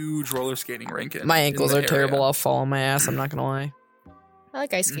a huge roller skating rink in My in ankles the are terrible. area. I'll fall on my ass. I'm not gonna lie. I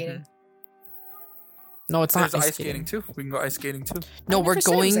like ice skating. No, it's not There's ice skating too. We can go ice skating too. No, I we're never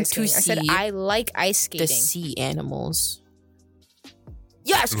said it was going ice to skating. I see said I like ice skating. the sea animals.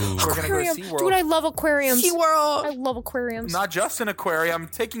 Yes, Ooh. We're gonna go to aquarium, SeaWorld. dude. I love aquariums. SeaWorld. I love aquariums. Not just an aquarium. I'm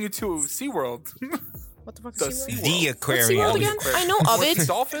taking you to SeaWorld. What the fuck The is SeaWorld? SeaWorld. The What's aquarium. SeaWorld again? I know of With it.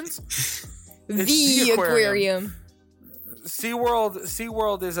 Dolphins? The aquarium.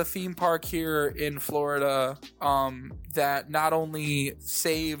 SeaWorld is a theme park here in Florida that not only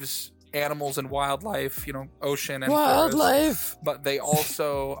saves animals and wildlife, ocean and forests, but they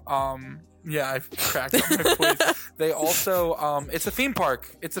also I've cracked on my voice. They also it's a theme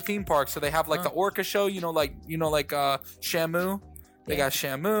park. So they have like the orca show, like Shamu. They got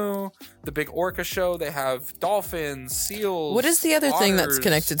Shamu, the big orca show. They have dolphins, seals. What is the other thing that's otters.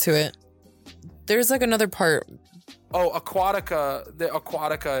 connected to it? There's like another part. Oh, Aquatica. The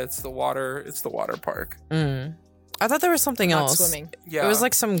Aquatica, it's the water park. I thought there was something Not else. swimming. Yeah. It was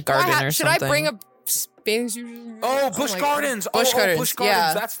like some garden or Should something. I bring a bathing suit? Oh, Busch Gardens. Busch Gardens, Busch Gardens.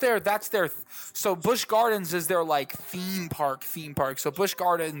 yeah. That's their. So Busch Gardens is their like theme park. So Busch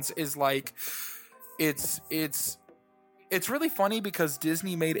Gardens is like, it's really funny because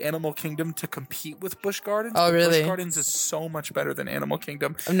Disney made Animal Kingdom to compete with Busch Gardens. Oh, but really? Busch Gardens is so much better than Animal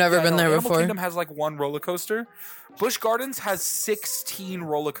Kingdom. I've never been there Animal before. Kingdom has like one roller coaster. Busch Gardens has 16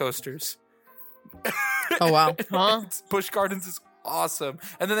 roller coasters. Oh, wow. Huh? Busch Gardens is awesome.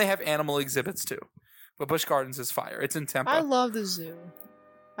 And then they have animal exhibits too. But Busch Gardens is fire. It's in Tampa. I love the zoo.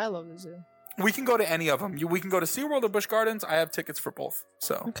 We can go to any of them. We can go to SeaWorld or Busch Gardens. I have tickets for both.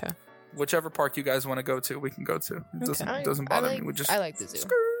 So Okay. whichever park you guys want to go to, we can go to. It doesn't bother me. We just I like the zoo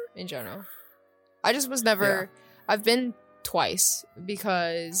in general. I just was never. I've been twice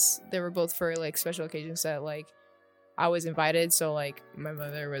because they were both for like special occasions that like I was invited. So like my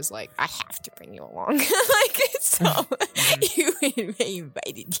mother was like, I have to bring you along. Like so, you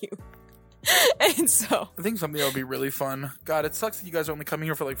invited you, and so I think something that would be really fun. God, it sucks that you guys are only coming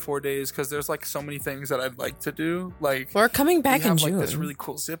here for like 4 days because there's like so many things that I'd like to do. Like We're coming back we have in June. like this really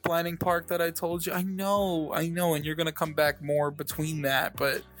cool zip lining park that I told you. I know, and you're gonna come back more between that,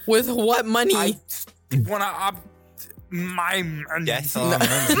 but With what money? I when my money. That's all I'm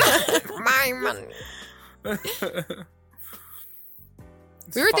my money.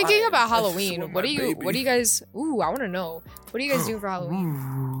 We were thinking about Halloween. What do you guys? Ooh, I want to know. What are you guys doing for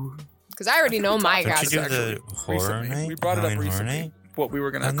Halloween? Because I already know my Don't you costume. do the horror recently. night? We brought it up Halloween Horror recently. Night? What we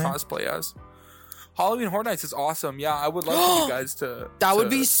were gonna Isn't it? cosplay as. Halloween Horror Nights is awesome. Yeah, I would love for you guys to. That would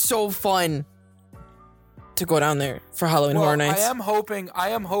be so fun to go down there for Halloween Well, Horror Nights. I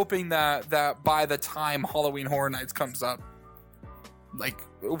am hoping that by the time Halloween Horror Nights comes up, like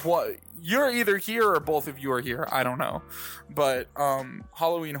what you're either here or both of you are here. I don't know, but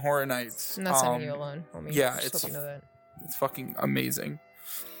Halloween Horror Nights. I'm not sending you alone. Homie. yeah, Just it's- hope you know that. It's fucking amazing.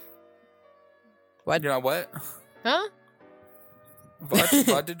 What? You know what? Huh?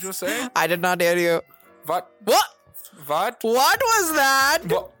 What did you say? I did not hear you. What? What? What? What was that?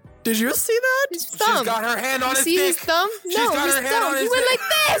 What? Did you see that? His She's thumb. got her hand on You his see his dick. thumb? She's No, got his her hand thumb. on He his went dick.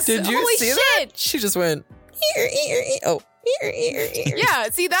 like this. Did you Holy see shit. that? She just went. Oh. Yeah,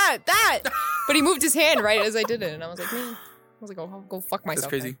 see that. But he moved his hand right as I did it, and I was like, man. I was like, oh, I'll go fuck That's myself.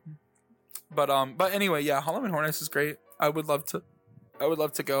 crazy. But anyway, yeah, Halloween Horror Nights is great. I would love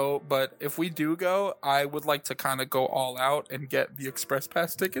to go, but if we do go, I would like to kind of go all out and get the express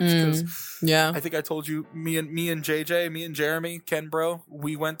pass tickets because Yeah. I think I told you, me and JJ, me and Jeremy, Ken bro,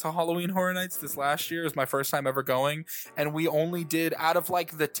 we went to Halloween Horror Nights this last year. It was my first time ever going, and we only did, out of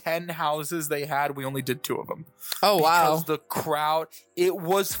like the 10 houses they had, we only did 2 of them. Oh, wow. Because the crowd, it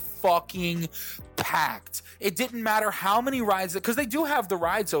was fucking packed. It didn't matter how many rides, because they do have the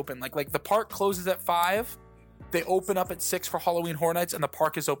rides open. Like the park closes at 5. They open up at 6 for Halloween Horror Nights, and the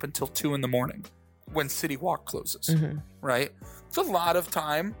park is open till 2 in the morning when City Walk closes. Mm-hmm. Right? It's a lot of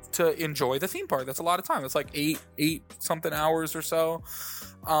time to enjoy the theme park. That's a lot of time. It's like 8 something hours or so.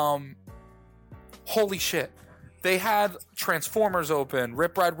 Holy shit. They had Transformers open,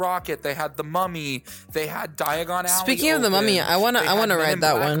 Rip Ride Rocket. They had The Mummy. They had Diagon Alley. Speaking of the open. Mummy, I wanna They had ride Men in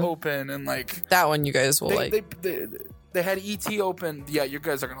that Black one. Open and like That one you guys will like. they had ET open. Yeah, you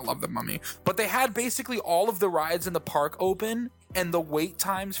guys are gonna love The Mummy. But they had basically all of the rides in the park open, and the wait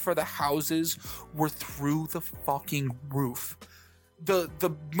times for the houses were through the fucking roof. The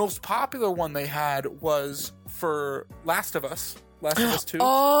most popular one they had was for Last of Us 2.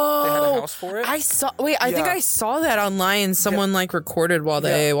 Oh, They had a house for it. I saw. Wait, I think Yeah. I saw that online. Someone like recorded while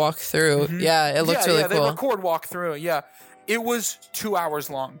they walked through. Mhm. Yeah, it looks really They cool. record walk through. Yeah, it was 2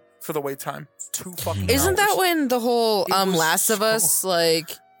 hours long for the wait time. 2 fucking. Isn't that hours. when the whole It was Last of so- Us like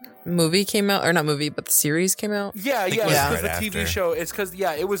movie came out, or not movie, but the series came out. Yeah, think yeah. it It's was because right the TV after. show. It's because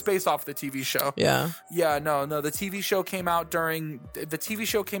it was based off the TV show. Yeah. Yeah, no. The TV show came out the TV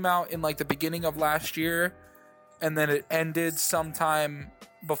show came out in like the beginning of last year, and then it ended sometime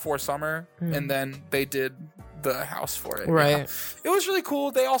before summer, and then they did the house for it. Right. Yeah. It was really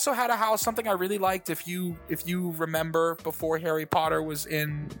cool. They also had a house. Something I really liked. If you remember, before Harry Potter was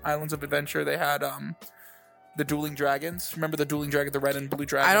in Islands of Adventure, they had the dueling dragons. Remember the dueling dragon, the red and blue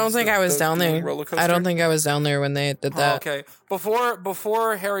dragons? I don't think I was down there. Roller coaster? I don't think I was down there when they did that. Oh, okay.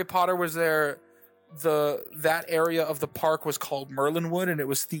 Before Harry Potter was there, that area of the park was called Merlinwood, and it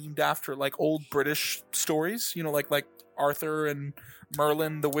was themed after like old British stories. You know, like Arthur and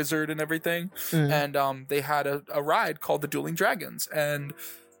Merlin the wizard and everything. And they had a ride called the Dueling Dragons, and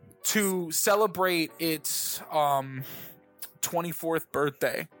to celebrate its 24th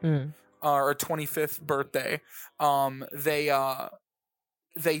birthday or 25th birthday,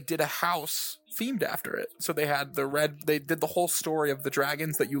 they did a house themed after it. So they had they did the whole story of the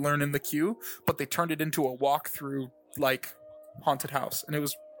dragons that you learn in the queue, but they turned it into a walk-through like haunted house, and it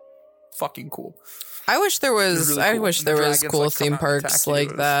was fucking cool. I wish there was. really I cool. wish And there the was dragons, cool like, come theme out and parks attack you. like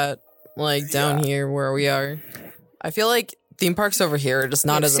It was- that, like down here where we are. I feel like theme parks over here are just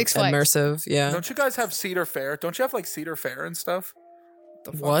not Yeah, as Six Flags. immersive. Yeah. Don't you guys have Cedar Fair? Don't you have like Cedar Fair and stuff?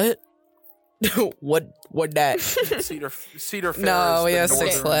 What? What that? Cedar Fair. No, is we the have Six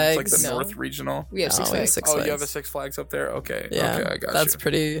northern- Flags. It's like the No. North Regional. We have No, Six we have Flags. Six Oh, Flags. you have a Six Flags up there? Okay. Yeah, Okay, I got that's you.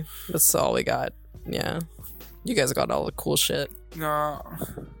 pretty. That's all we got. Yeah, you guys got all the cool shit. No.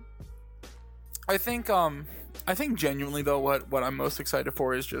 I think genuinely though what I'm most excited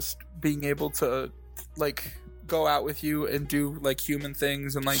for is just being able to like go out with you and do like human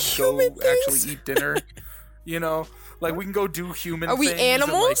things and like Human go things? actually eat dinner. You know, like we can go do human Are we things and,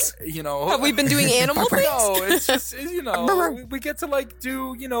 animals? like, you know, Have we been doing animal things? No, it's just you know we get to like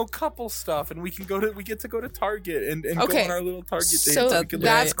do couple stuff and we get to go to Target and go Okay. on our little Target dates. So and we can,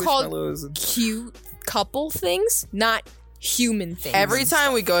 that's like, called Squishmallows and- Cute couple things, not human things. Every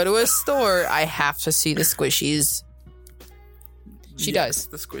time we go to a store, I have to see the squishies. She Yes, does.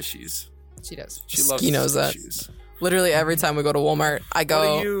 the squishies. She does. She loves Ski the knows that. squishies. Literally every time we go to Walmart, I What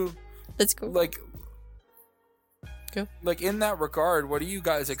go. are you Let's go. like? Go. Like in that regard, what are you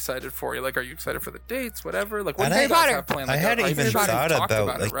guys excited for? Like, are you excited for the dates? Whatever. Like, what do I you hadn't- guys have planned? I Like, hadn't are you even sure you've thought talked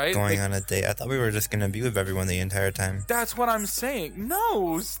about it, like right? going Like, on a date. I thought we were just gonna be with everyone the entire time. that's what I'm saying.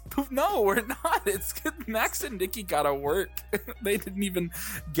 No, no, we're not. It's Max and Nikki gotta work. They didn't even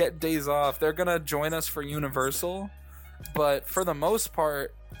get days off. They're gonna join us for Universal, but for the most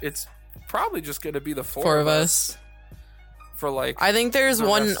part, it's probably just gonna be the Four of us. for like. I think there's the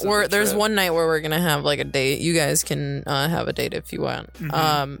one rest of where the there's trip. one night where we're gonna have like a date. You guys can have a date if you want.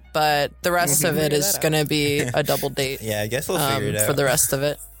 But the rest of it Figure is that out. gonna be a double date. Yeah, I guess we'll figure it out. For the rest of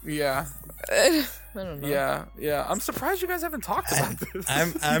it. Yeah, I don't know. yeah. I'm surprised you guys haven't talked about this.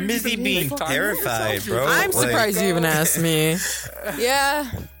 I'm busy being Fucking terrified, yourself, bro. I'm Like, surprised you even asked me. Yeah.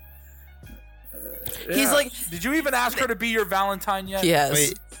 Yeah. He's like- did you even ask her to be your Valentine yet? Yes.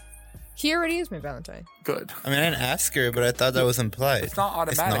 Wait, He already is my Valentine. Good. I mean, I didn't ask her, but I thought that was implied. It's not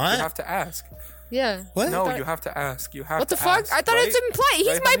automatic. It's not? You have to ask. Yeah. What? No, thought- you have to ask. You have What to the fuck? ask, I thought right? it's implied. He's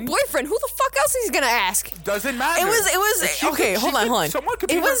Right, my honey? boyfriend. Who the fuck else is he gonna ask? Doesn't matter. It was She okay. could- Hold she on, could- hold on. Someone could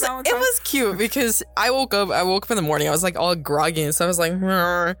be It her was Valentine. cute because I woke up in the morning. I was like all groggy, and so I was like,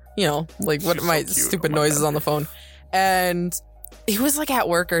 you know, like what She's my so cute. stupid Oh my noises God. on the phone, and he was like at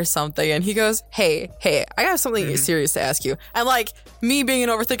work or something, and he goes, "Hey, I got something Mm-hmm. serious to ask you." And like me being an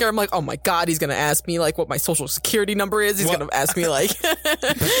overthinker, I'm like, "Oh my god, he's gonna ask me like what my social security number is. He's What? gonna ask me like,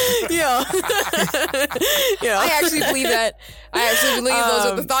 yeah, yeah." I actually believe that. I actually believe those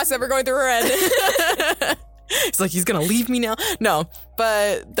are the thoughts that were going through her head. He's like, he's gonna leave me now. No,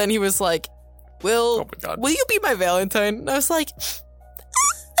 but then he was like, Oh my God. will you be my Valentine? And I was like,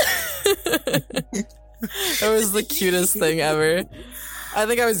 it was the cutest thing ever. I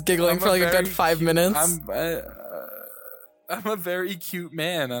think I was giggling for like a good 5 minutes. I'm a very cute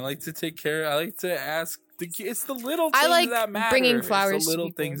man. I like to take care. I like to ask. It's the little things I like that matter. bringing It's flowers the to little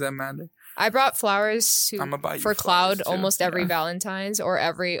people. things that matter. I brought flowers to I'ma buy you for flowers, Cloud too. almost every Yeah. Valentine's or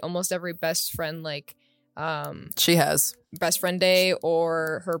almost every best friend She has. best friend day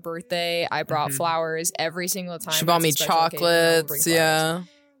or her birthday. I brought Mm-hmm. flowers every single time. She bought It's a me special occasion, I will bring chocolates. flowers. Yeah.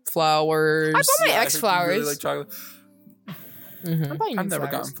 Flowers. I bought my Yeah, I ex heard you really flowers. like chocolate. I'm buying I've you never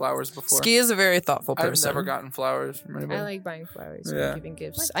flowers. gotten flowers before. Ski is a very thoughtful I've person. never gotten flowers from anybody. I like buying flowers Yeah. and giving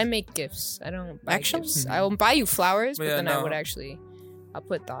gifts. I make gifts. I don't buy Actually? gifts. I will buy you flowers, but Yeah, then I no. would actually, I'll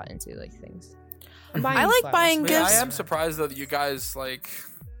put thought into like things. I you like flowers. buying Yeah, I gifts. am surprised that you guys like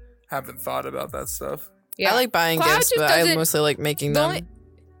haven't thought about that stuff. Yeah. I like buying Cloud gifts, just but I doesn't- mostly like making The them. only-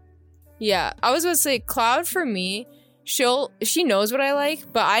 Yeah, I was about to say Cloud for me. She knows what I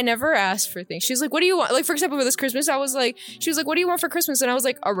like, but I never ask for things. She's like, "What do you want?" Like for example, for this Christmas, she was like, "What do you want for Christmas?" And I was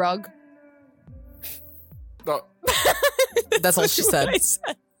like, "A rug." Oh, That's all she said. I said.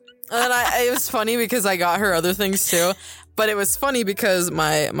 And it was funny because I got her other things too. But it was funny because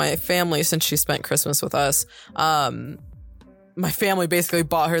my family, since she spent Christmas with us, my family basically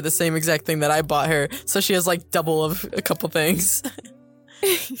bought her the same exact thing that I bought her. So she has like double of a couple things.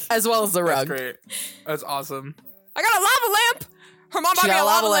 As well as the rug. that's great. That's awesome. I got a lava lamp. Her mom bought me a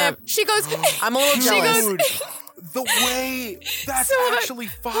lava lamp. She goes, I'm a little jealous. Dude, the way that's So, actually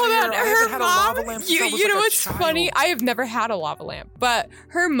fire. hold on, I her haven't had a lava mom, lamp since you I was know like a what's child. funny? I have never had a lava lamp, but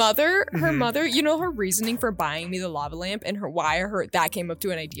her mother, you know her reasoning for buying me the lava lamp and why that came up to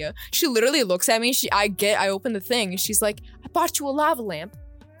an idea. She literally looks at me. I open the thing and she's like, "I bought you a lava lamp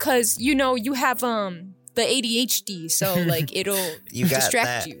because you know you have the ADHD, so like it'll You got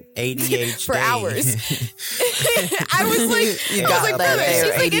distract that you ADHD for hours." I was like, You got that brother, there,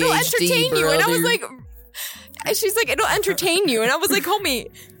 she's like, it'll ADHD, entertain you, and I was brother. like, and she's like, it'll entertain you, and I was like, homie,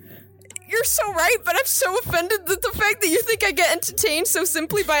 you're so right, but I'm so offended that the fact that you think I get entertained so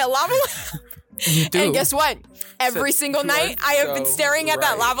simply by a lava lamp. You do. And guess what? Every So single you night, are I have been so staring at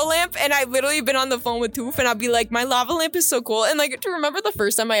that right. lava lamp, and I've literally been on the phone with Toof, and I'll be like, my lava lamp is so cool. And like, to remember the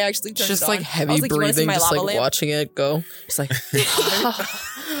first time I actually turned Just it on, like I heavy was like, "You wanna see breathing, my just lava like lamp?" watching it go. Just like,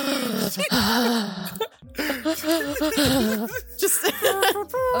 just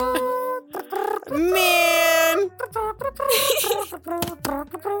man.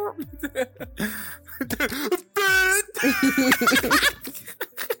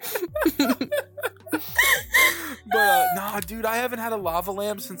 But nah, dude, I haven't had a lava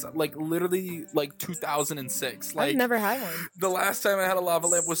lamp since like literally like 2006. Like I've never had one. the last time I had a lava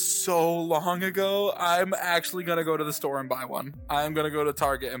lamp was so long ago. I'm actually gonna go to the store and buy one. I'm gonna go to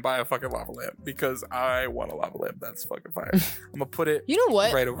Target and buy a fucking lava lamp because I want a lava lamp. That's fucking fire. I'm gonna put it. You know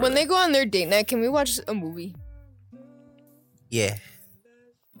what? Right over When there. they go on their date night, can we watch a movie? Yeah.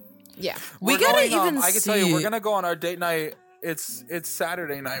 Yeah. We We're gotta going, even I can tell you, see- we're gonna go on our date night. It's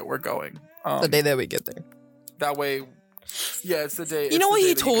Saturday night. We're going. The day that we get there. That way, yeah, it's the day. You know what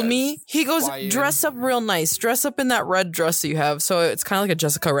he told guys me? He goes, fly in. dress up real nice. Dress up in that red dress that you have. So it's kind of like a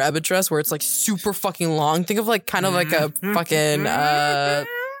Jessica Rabbit dress where it's like super fucking long. Think of like kind of like a fucking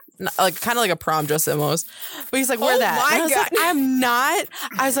like kind of like a prom dress almost. But he's like, wear Oh that. my And I was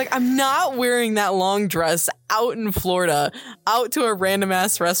God. like, I'm not wearing that long dress out in Florida, out to a random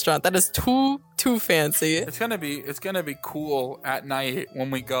ass restaurant. That is too fancy. It's gonna be cool at night when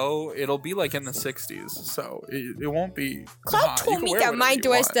we go. It'll be like in the 60s, so it won't be. Cloud hot. You told can me wear that whatever my you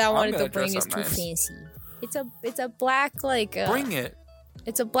dress want. that I I'm wanted gonna to bring dress is up too nice. fancy. It's a black like Bring it.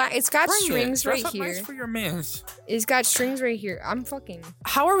 it's a black. It's got Bring strings it. Dress right up here. nice for your mans. It's got strings right here. I'm fucking.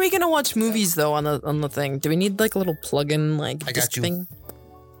 How are we gonna watch movies though on the thing? Do we need like a little plug-in like I got disc you. thing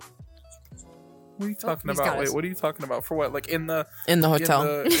What are you talking he's about? got Wait, us. what are you talking about? For what? Like in the in the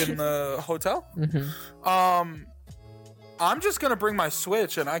hotel? in the hotel? Mhm. I'm just gonna bring my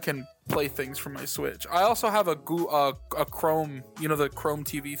Switch and I can play things from my Switch. I also have a Chrome, you know, the Chrome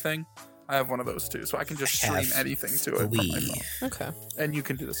TV thing. I have one of those too, so I can just stream have anything to it from my Wii. phone, Okay, and you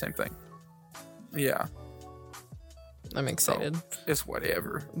can do the same thing. Yeah, I'm excited. it's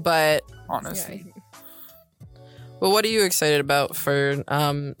whatever. But Honestly, well, what are you excited about for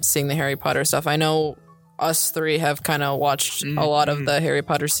seeing the Harry Potter stuff? I know us three have kind of watched a lot of the Harry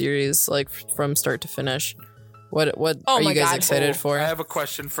Potter series, like from start to finish. What Oh are my you guys God. excited for? I have a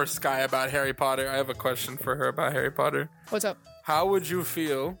question for Sky about Harry Potter. I have a question for her about Harry Potter. What's up? How would you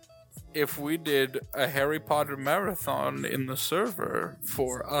feel if we did a Harry Potter marathon in the server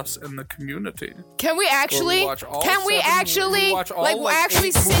for us in the community? Can we actually? watch all Can we 7 actually we watch all, like like, actually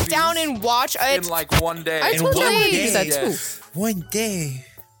 8 sit down movies and watch In it? like one day. I In told you one I day. do that too. Yes. One day.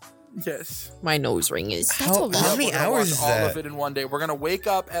 Yes. My nose ring is That's a lot. How many We're gonna hours watch is all that? of it in one day. We're gonna wake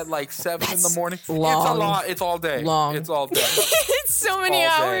up at like 7 in the morning. It's a long. lot. It's all day. Long. It's all day. It's so many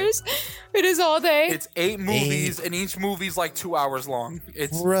all day. hours. It is all day. It's 8 movies, and each movie's like 2 hours long.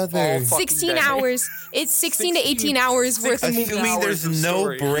 It's Brother. all fucking 16 day. hours. It's 16 to 18 hours worth of movies. Assuming there's hours of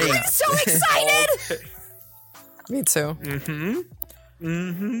no story. break. So excited! me too.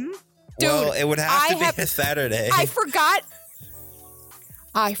 Mm-hmm. Dude, Well, it would have I to be have- a Saturday. I forgot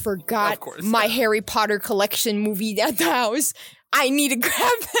Of course. my Harry Potter collection movie at the house. I need to grab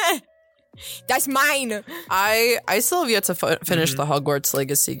that. That's mine. I still have yet to finish the Hogwarts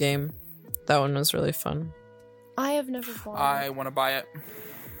Legacy game. That one was really fun. I have never bought I want to buy it.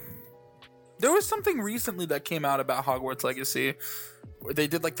 There was something recently that came out about Hogwarts Legacy. they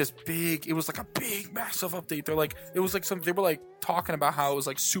did like this big. It was like a big, massive update. They're like, it was like they were like talking about how it was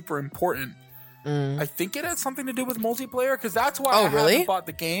like super important. I think it had something to do with multiplayer because that's why I haven't bought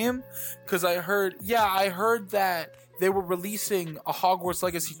the game. Because I heard that they were releasing a Hogwarts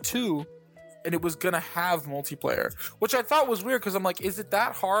Legacy 2 and it was gonna have multiplayer, which I thought was weird because I'm like, is it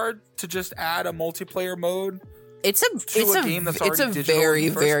that hard to just add a multiplayer mode? It's a game that's it's a very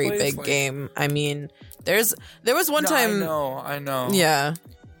very big game. I mean, there was one time. I know. Yeah,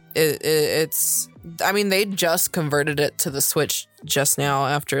 it's. I mean, they just converted it to the Switch just now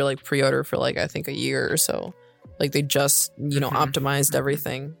after like pre-order for like I think a year or so. Like they just optimized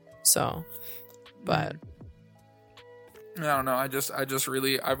everything. So, but. I don't know.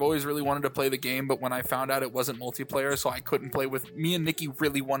 I've always really wanted to play the game, but when I found out it wasn't multiplayer, so I couldn't play with me and Nikki.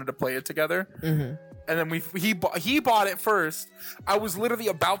 Really wanted to play it together, and then he bought it first. I was literally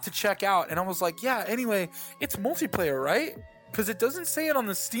about to check out, and I was like, "Yeah, anyway, it's multiplayer, right? Because it doesn't say it on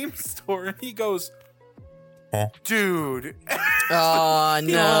the Steam store." And he goes, "Dude, oh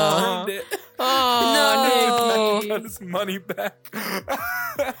no." Oh, no! Got his money back.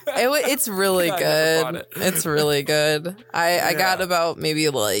 It's really good. It's really good. I got about maybe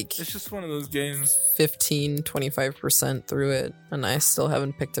like it's just one of those games 15-25% through it, and I still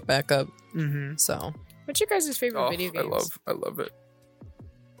haven't picked it back up. So, what's your guys' favorite video games? I love it.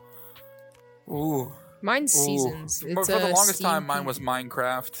 Ooh, mine's Seasons. For the longest time, mine was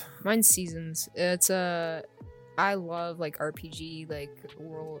Minecraft. Mine's Seasons. It's I love like RPG, like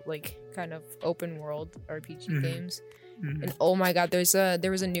world, like kind of open world RPG games. And oh my god,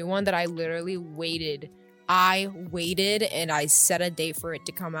 there was a new one that I literally waited. I waited and I set a date for it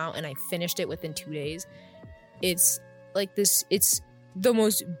to come out, and I finished it within 2 days. It's like this. It's the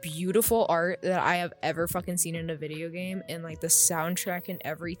most beautiful art that I have ever fucking seen in a video game, and like the soundtrack and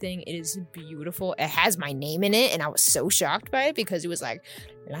everything, it is beautiful. It has my name in it, and I was so shocked by it because it was like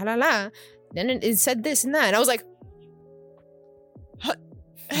la la la. Then it said this and that, and I was like,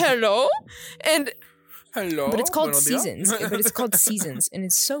 hello? And hello? But it's called Seasons. And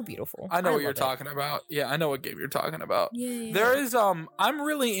it's so beautiful. I know what you're talking about. Yeah, I know what game you're talking about. Yeah. There is I'm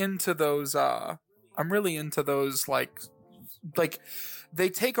really into those like they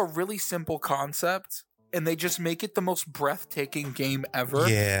take a really simple concept and they just make it the most breathtaking game ever.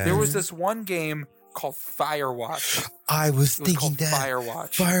 Yeah. There was this one game called Firewatch. I was thinking that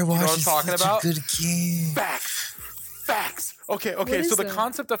Firewatch. Firewatch you know what I'm is talking such about? a good game. Facts. Okay. So the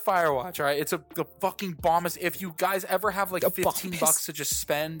concept of Firewatch, right? It's the fucking bombest. If you guys ever have like $15 to just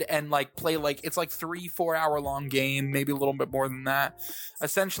spend and like play like it's like 3-4 hour long game, maybe a little bit more than that.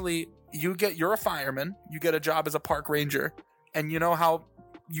 Essentially, you're a fireman. You get a job as a park ranger, and you know how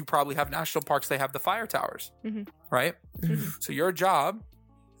you probably have national parks. They have the fire towers, right? So your job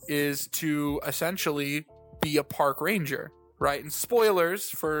is to essentially be a park ranger, right? And spoilers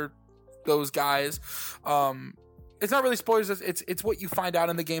for those guys. It's not really spoilers. It's what you find out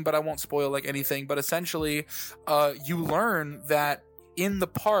in the game, but I won't spoil like anything. But essentially, you learn that in the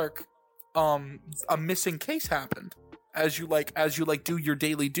park, a missing case happened. As you do your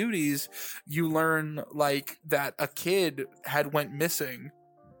daily duties, you learn like that a kid had went missing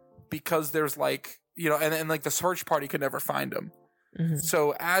because there's like and like the search party could never find him.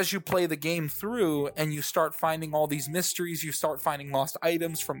 So as you play the game through and you start finding all these mysteries, you start finding lost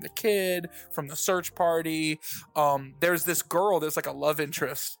items from the kid, from the search party. There's this girl, there's like a love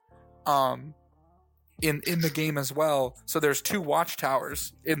interest in the game as well. So there's 2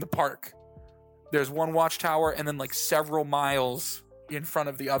 watchtowers in the park. There's one watchtower and then like several miles in front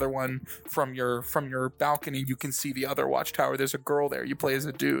of the other one from your balcony, you can see the other watchtower. There's a girl there. You play as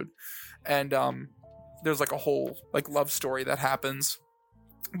a dude. And there's like a whole like love story that happens,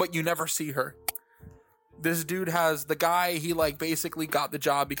 but you never see her. This dude he like basically got the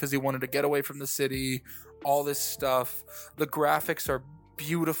job because he wanted to get away from the city, all this stuff. The graphics are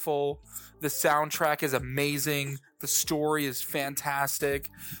beautiful. The soundtrack is amazing. The story is fantastic.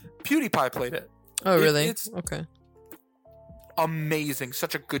 PewDiePie played it. Oh, really? It's okay. Amazing.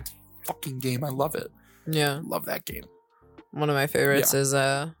 Such a good fucking game. I love it. Yeah. Love that game. One of my favorites is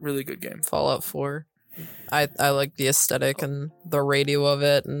really good game. Fallout 4. I like the aesthetic and the radio of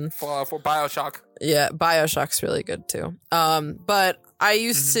it, and Fallout 4, BioShock. Yeah, BioShock's really good too. But I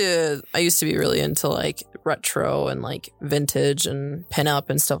used to be really into like retro and like vintage and pinup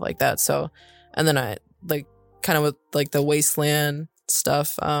and stuff like that. So, and then I like kind of with like the Wasteland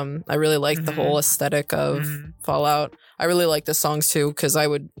stuff. I really like the whole aesthetic of Fallout. I really like the songs too because I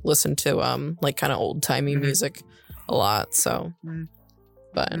would listen to like kind of old timey music a lot. So.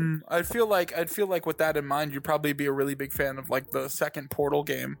 But I feel like with that in mind, you'd probably be a really big fan of like the second Portal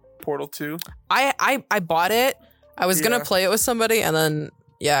game, Portal 2. I bought it. I was gonna play it with somebody, and then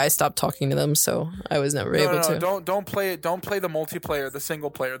I stopped talking to them, so I was never able to. Don't play it. Don't play the multiplayer. The single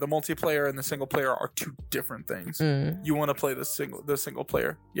player. The multiplayer and the single player are two different things. You want to play the single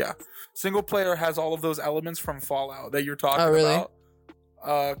player. Yeah, single player has all of those elements from Fallout that you're talking about.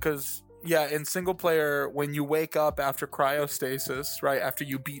 Because in single player, when you wake up after cryostasis, right after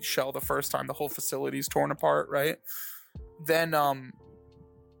you beat Shell the first time, the whole facility's torn apart, right? Then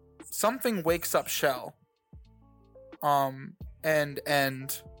something wakes up Shell.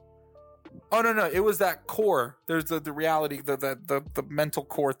 And oh no, it was that core. There's the reality, the mental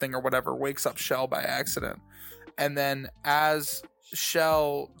core thing or whatever wakes up Shell by accident, and then as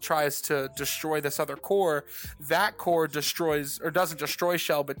Shell tries to destroy this other core, that core destroys or doesn't destroy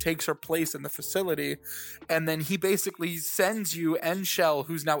Shell but takes her place in the facility, and then he basically sends you and Shell,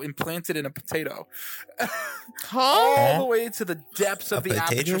 who's now implanted in a potato, all the way to the depths of the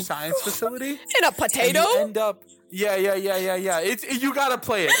Aperture Science facility. In a potato? And you end up. Yeah. You gotta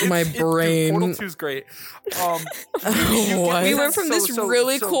play it. My brain. Portal 2 is great. We went from this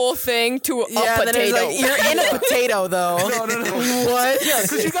really cool thing to a potato. Then it was like, you're in a potato, though. No. What? Yeah,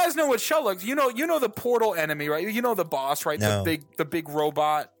 because you guys know what Shell looks. You know the portal enemy, right? You know the boss, right? No. The big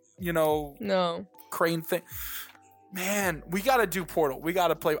robot. No. Crane thing. Man, we gotta do Portal. We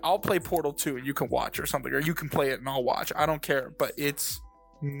gotta play. I'll play Portal 2 and you can watch or something, or you can play it and I'll watch. I don't care, but it's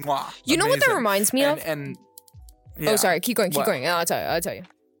You know what that reminds me of? And oh, sorry. Keep going. I'll tell you.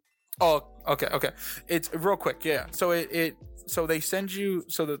 Oh, okay. It's real quick. Yeah. So so they send you.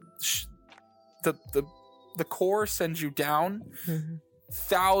 So the core sends you down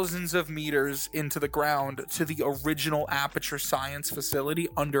thousands of meters into the ground to the original Aperture Science facility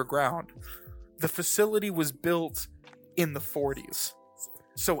underground. The facility was built in the 40s.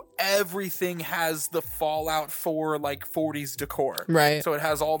 So everything has the Fallout 4 40s decor. Right. So it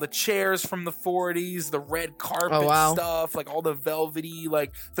has all the chairs from the 40s, the red carpet stuff, all the velvety,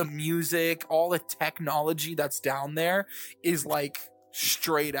 the music, all the technology that's down there is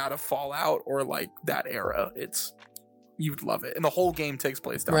straight out of Fallout or that era. You'd love it. And the whole game takes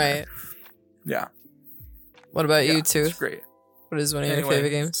place down there. Yeah. What about you, Tooth? It's great. What is one of your favorite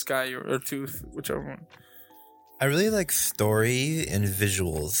games? Sky or Tooth, whichever one. I really like story and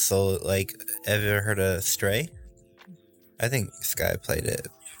visuals. So, have you ever heard of Stray? I think Sky played it.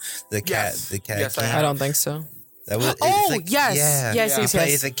 The cat Yes, game. I don't think so. That was, yes. He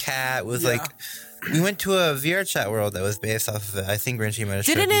plays a cat. Was we went to a VR chat world that was based off of it. I think Grinchy might have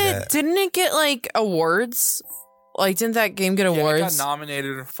showed you that. Didn't it get awards? Didn't that game get awards? It got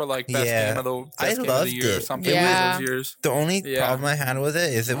nominated for best game of the year or something. Yeah. Those years. The only problem I had with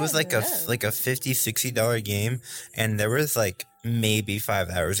it is it was a $50, $60 game, and there was maybe 5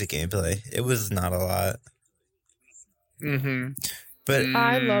 hours of gameplay. It was not a lot. But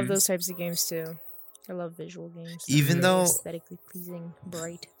I love those types of games too. I love visual games. Even though aesthetically pleasing,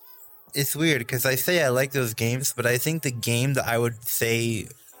 bright. It's weird because I say I like those games, but I think the game that I would say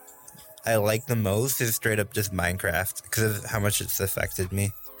I like the most is straight up just Minecraft because of how much it's affected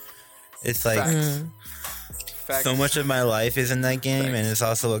me. It's Facts. so much of my life is in that game, and it's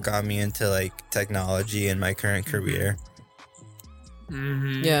also what got me into technology and my current career.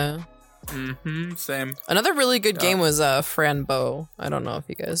 Yeah. Same. Another really good game was Frambo. I don't know if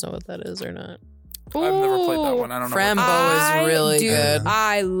you guys know what that is or not. I've never played that one. I don't know. Frambo is really good.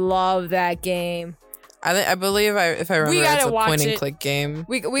 I love that game. I believe if I remember, it's a point and click game.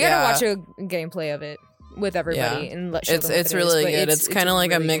 We gotta watch a gameplay of it with everybody and show them what it's really good. It's kind of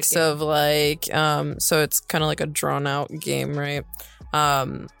like really a mix of so it's kind of like a drawn out game, right?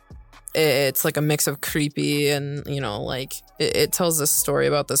 It's like a mix of creepy and it tells this story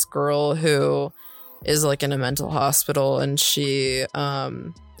about this girl who is in a mental hospital, and she I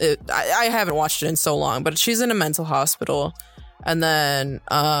haven't watched it in so long, but she's in a mental hospital, and then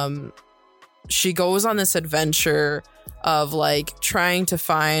she goes on this adventure of trying to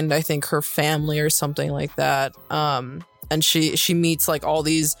find, I think, her family or something like that. And she meets all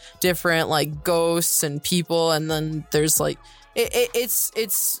these different ghosts and people, and then there's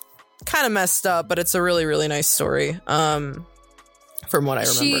it's kind of messed up, but it's a really, really nice story. From what I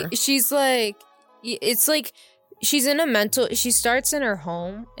remember. She's in a mental. She starts in her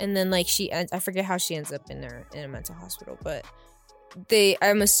home, and then I forget how she ends up in a mental hospital, but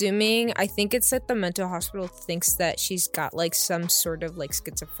I'm assuming, I think it's that the mental hospital thinks that she's got some sort of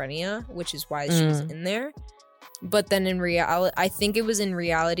schizophrenia, which is why she's in there. But then in reality, I think it was in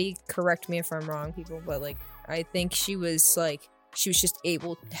reality, correct me if I'm wrong, people, but I think she was just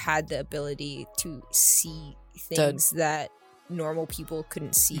had the ability to see things that normal people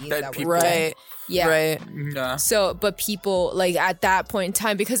couldn't see. That were right. Yeah. Right. Yeah. So, but people at that point in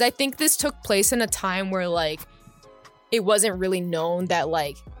time, because I think this took place in a time where it wasn't really known that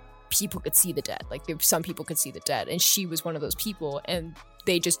like people could see the dead. Like some people could see the dead, and she was one of those people, and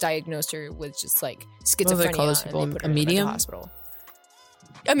they just diagnosed her with just like schizophrenia. What do they call those and people? they put her A in medium? mental hospital.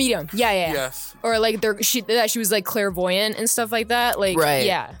 A medium, yeah. Yes. Or like she was like clairvoyant and stuff like that. Like, Right.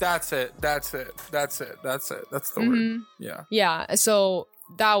 yeah, That's it. That's the word. Mhm. Yeah. yeah. So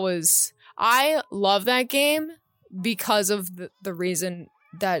I love that game because of the reason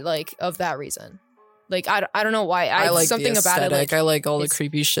that like of that reason. Like I don't know why. I like something the about it. aesthetic. Like, I like all the it's-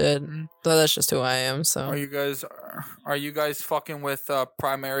 creepy shit. Though that's just who I am. So Are you guys fucking with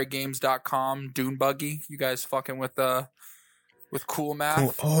primarygames.com Dune Buggy? You guys fucking with Cool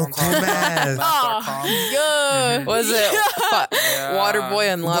Math? Cool Math. Math.com? yeah. was it Yeah. Water Boy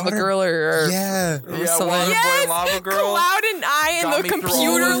and Lava Water- Girl or Yeah. Yeah, something? Water Boy Yes! and Lava Girl. Cloud and I in Got the me through all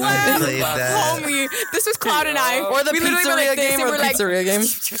computer those lab. I played that. Homie, this was Cloud and I. or the We literally were pizzeria like this, game and or we're the like- pizzeria game.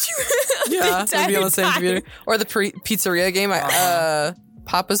 Yeah, The we'd be on the same entire computer. time. Or the pizzeria game.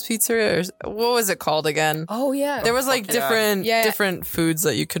 Papa's Pizzeria. Or, what was it called again? Oh yeah. There was like Fuck yeah. different Yeah. different foods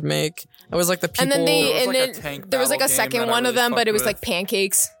that you could make. It was like the people. and then There was and like a then tank there was like a battle game second that I one of really them, but it was fucked like with.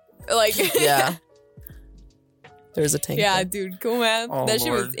 pancakes. Like yeah. There was a tank. yeah, there. dude, cool man. Oh, that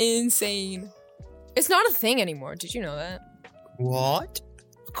shit was Lord. insane. It's not a thing anymore. Did you know that? What?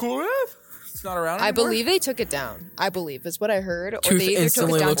 Cool Math? It's not around I anymore? believe they took it down. I believe is what I heard. Or Tooth they either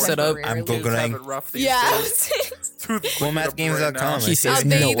instantly took it down looks it up. temporarily. I'm Kids have Googling. it rough these Yeah. days. Tooth Coolmathgames.com. right now. He says I see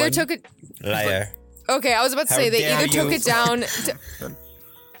They no either one. took it. Liar. Okay, I was about to How say they dare either took you. it down.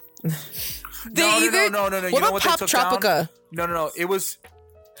 They No. either. You What know about what Pop they took down? Tropica? No. It was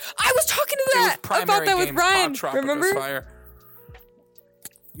I was talking to It was that. I Primary thought that was Games. Brian. Pop Tropica's Remember? fire.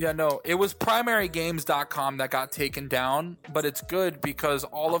 Yeah, no, it was primarygames.com that got taken down, but it's good because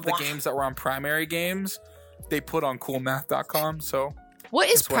all of the games that were on Primary Games, they put on coolmath.com, so What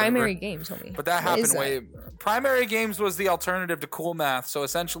is It's whatever. primary games, homie? but that What is happened Primary Games was the alternative to Cool Math. So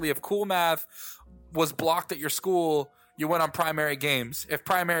essentially if Cool Math was blocked at your school, you went on Primary Games. If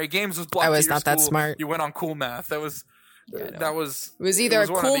Primary Games was blocked I was at your not that school, smart. you went on Cool Math. That was I know. that was It was either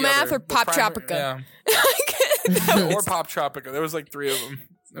one Cool the Math other. or The Pop primary- Tropica. Yeah. Or Pop Tropica. There was like three of them.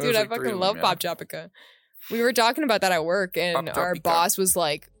 There Dude, was I like three fucking of love them, yeah. Pop Tropica. We were talking about that at work, and Pop our Tropica. boss was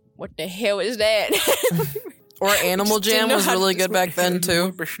like, "What the hell is that?" Or Animal Just didn't Jam know was how to really good back then too.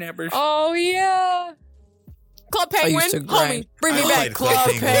 Whippersnappers. Oh yeah, Club I Penguin, used to homie, grind. bring me I back. played Club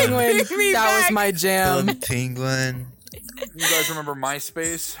Club Penguin. Bring me That was back. my jam. Club Penguin. You guys remember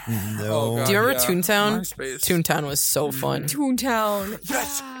MySpace? No. Oh, God, Do you remember yeah. Toontown? MySpace. Toontown was so fun. Toontown.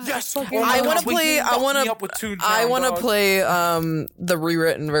 Yes, yes. fucking Oh my I love God, want to we play. I fucked want me to. up with Toontown, I want to dog. play the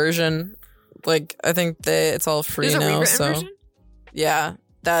rewritten version. Like I think it's all free There's a now. rewritten So version? yeah,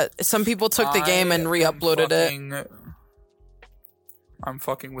 that some people took the game and I am re-uploaded it. fucking- I'm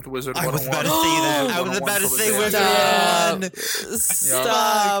fucking with Wizard I was 101. about to say that. I was about to say Wizard Stop. 101.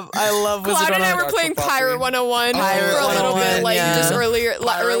 Stop! I love Wizard Cloud and I 101. were That's playing the fucking- Pirate 101 Pirate for a little 101, bit, like yeah. just earlier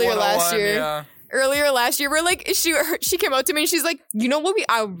Pirate earlier last 101, year. yeah. Earlier last year, we're like she came up to me and she's like, "You know what?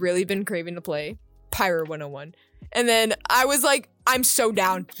 I've really been craving to play Pirate 101." And then I was like, "I'm so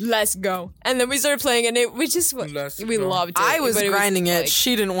down. Let's go." And then we started playing, and we just Let's we go. loved it. I was but grinding it. like-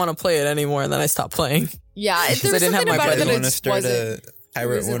 She didn't want to play it anymore, and then I stopped playing. yeah, Because there I was didn't have something my about it You that want it to just start wasn't. a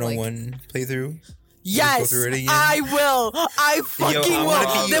Pirate wasn't, like- 101 playthrough? Yes, through it again? I will. I fucking I will.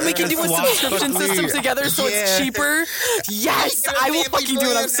 wanna be Then we can do a swap subscription buckley. system together, so it's Yeah. cheaper. Yes, I will fucking do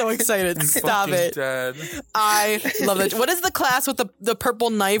it. I'm so excited. I'm Stop fucking it. Dead. I love it. What is the class with the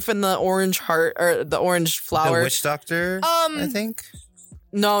purple knife and the orange heart or the orange The flower? Witch Doctor, I think.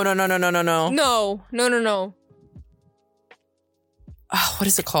 No. No. Oh, what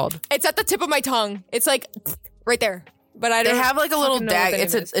is it called? It's at the tip of my tongue. It's like right there. But I They don't have like a little fucking know what dagger. the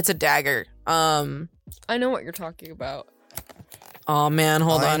It's name a is. it's a dagger. I know what you're talking about. Oh man,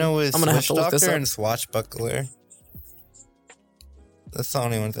 hold All I on. know is I'm gonna have Witch to look this Doctor up. and Swashbuckler. That's the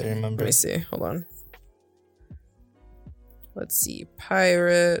only ones I remember. Let me see. Hold on. Let's see.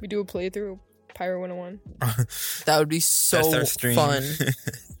 Pirate. We do a playthrough, Pyro 101. That would be That's so our stream. fun.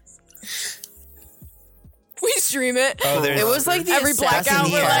 We stream it. Oh, there's It was like the Every blackout,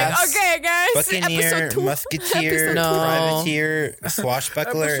 we're like, Buccaneers. okay, guys, Buccaneer, episode 2. Musketeer, No. Privateer,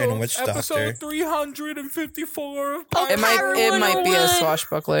 Swashbuckler, and Witch Doctor. Episode 354 of It Pirate might be a 101.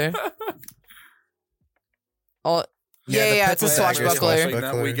 swashbuckler. Oh, Yeah, the yeah, it's a purple dagger is swashbuckler. Saying that we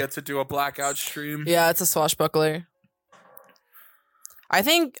Swashbuckler. get to do a blackout stream. Yeah, it's a swashbuckler. I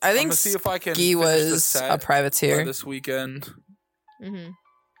think I'm gonna see if I can Ski finish the was set a privateer. this weekend. Mm-hmm.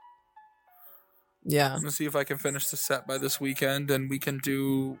 Yeah. I'm gonna see if I can finish the set by this weekend, and we can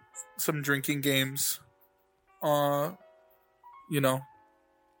do some drinking games. You know,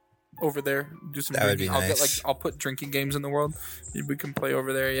 over there. Do some That would drinking. be nice. I'll put drinking games in the world. We can play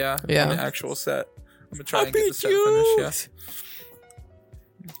over there. Yeah. Yeah. On the actual set. I'm gonna try and get the set finished.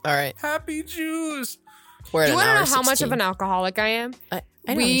 Yeah. All right. Happy Jews. We're at You an want to hour know how much 16. of an alcoholic I am? I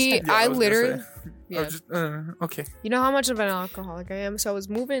know, We, understand. Yeah, I was gonna literally, say. I yeah. was just, okay. You know how much of an alcoholic I am? So I was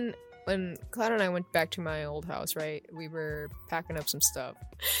moving when Cloud and I went back to my old house, right? We were packing up some stuff.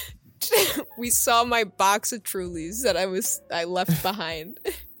 We saw my box of Trulies that I left behind.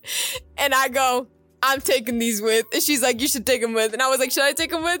 And I go, I'm taking these with. And she's like, you should take them with. And I was like, should I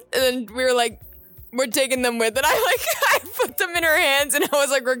take them with? And then we were like, we're taking them with. And I put them in her hands and I was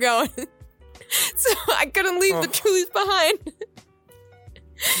like, we're going. So I couldn't leave the Trulies behind.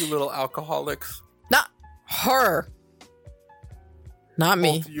 You little alcoholics. Not her. Not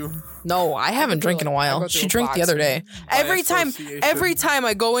me. Both of you. No, I haven't drank in a I while. go She through a drank the box other day. By Every time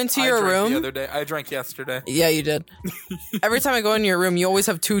I go into your I drank room. the other day. I drank yesterday. Yeah, you did. Every time I go in your room, you always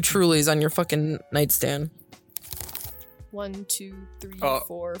have 2 Trulies on your fucking nightstand. 1, 2, 3, Oh.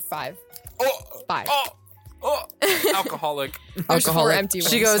 4, 5. Oh, 5. alcoholic. There's 4 empty ones.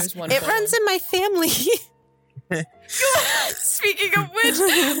 She goes, There's one it full runs one." in my family. Speaking of which,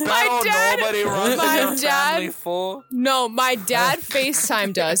 my dad, Nobody runs my your family dad, full. no, my dad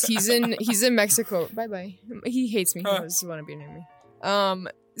FaceTimed us. He's in Mexico. Bye bye. He hates me. He doesn't want to be near me.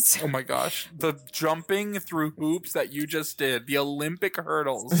 Oh my gosh. The jumping through hoops that you just did. The Olympic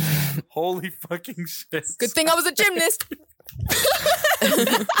hurdles. Holy fucking shit. Good thing I was a gymnast.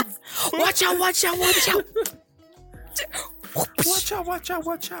 Watch out, watch out, watch out. Watch out, watch out,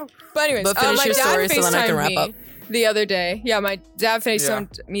 watch out. But anyways, But finish my your dad story so then I can FaceTimed wrap me up. the other day. Yeah, my dad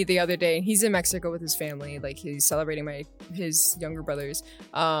FaceTimed me the other day. He's in Mexico with his family. Like, he's celebrating his younger brother's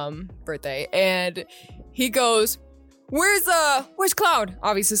birthday. And he goes, where's Cloud?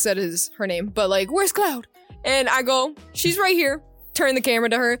 Obviously said her name, but like, where's Cloud? And I go, she's right here. Turn the camera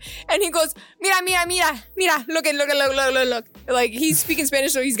to her. And he goes, mira, mira, mira, mira, look. Like, he's speaking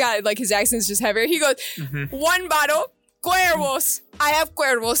Spanish, so he's got, like, his accent's just heavier. He goes, one bottle, cuervos. I have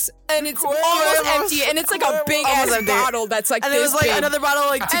cuervos. And it's almost empty. And it's like a big ass Almost empty. bottle that's like And it this was like big. another bottle of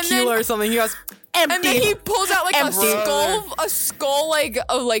like And tequila then- or something. He goes, empty. And then he pulls out like Empty. a skull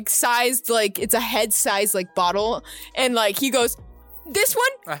like sized, like it's a head sized like bottle. And like he goes, this one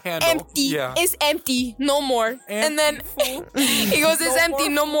A handle. empty. Yeah. It's empty. No more. And then fool. he goes, it's No empty.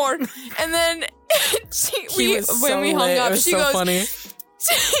 more. No more. And then He was when so we hung lit. up, It was she so goes, funny.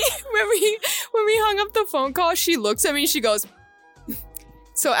 when we hung up the phone call, she looks at me and she goes,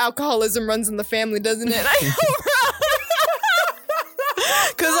 so alcoholism runs in the family, doesn't it? And I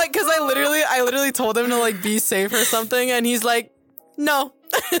Cause I literally told him to like be safe or something, and he's like, no.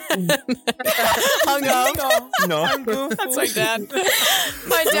 Hung up. No. That's my dad.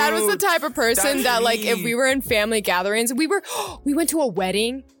 My dad was the type of person That's that, like, if me. we were in family gatherings, we went to a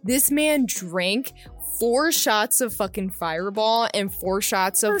wedding. This man drank 4 shots of fucking Fireball and 4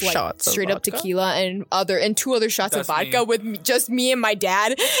 shots of 4 like shots of straight up vodka? tequila and 2 other shots That's of vodka me. with just me and my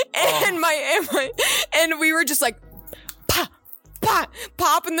dad and and we were just like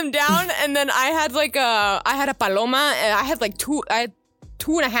popping them down. And then I had a paloma, and I had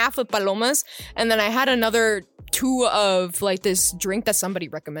 2.5 of palomas, and then I had another 2 of like this drink that somebody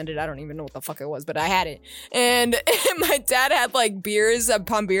recommended. I don't even know what the fuck it was, but I had it. And my dad had like beers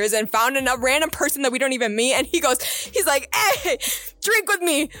upon beers and found a random person that we don't even meet, and he's like, hey, drink with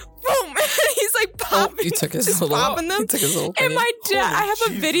me. Boom. He's like popping. You took his just little. popping them. You took his little. And penny. my dad, Holy I have a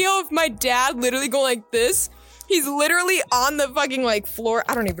Jesus. video of my dad literally going like this. He's literally on the fucking like floor.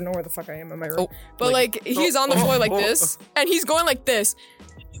 I don't even know where the fuck I am in my room. But like he's on the floor like this, and he's going like this.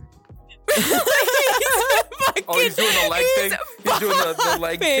 Oh, he's doing the leg thing. He's doing the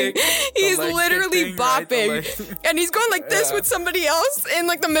leg kick. He's The leg literally kick thing, right? The bopping. leg- And he's going like this Yeah. with somebody else in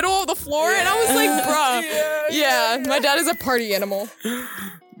like the middle of the floor. And I was like, bruh. Yeah, my dad is a party animal.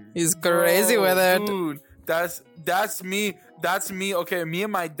 He's crazy with it. Dude, that's me. That's me. Okay, me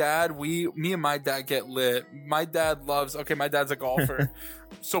and my dad get lit. My dad loves. Okay, my dad's a golfer,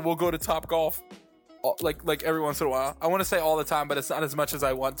 so we'll go to Top Golf. Like every once in a while. I want to say all the time, but it's not as much as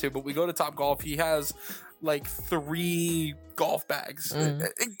I want to. But we go to Top Golf. He has like 3 golf bags.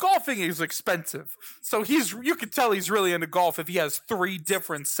 Golfing is expensive, so you can tell he's really into golf if he has 3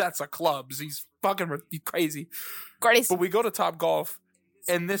 different sets of clubs. He's fucking crazy. But we go to Top Golf,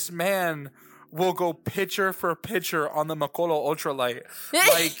 and this man will go picture for picture on the Makolo Ultralight.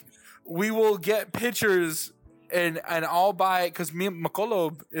 Like, we will get pictures. And I'll buy it because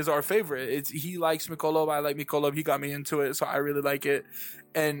Michelob is our favorite. He likes Michelob. I like Michelob. He got me into it, so I really like it.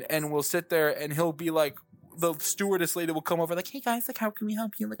 And we'll sit there, and he'll be like, the stewardess lady will come over like, hey guys, like, how can we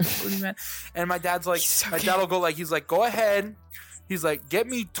help you? Like, what do you want? And my dad's like, my dad will go like, he's like, go ahead. He's like, get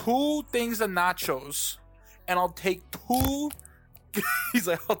me 2 things of nachos, and I'll take 2. He's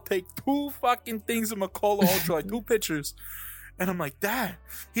like, I'll take 2 fucking things of Macola Ultra, like 2 pitchers. And I'm like, Dad.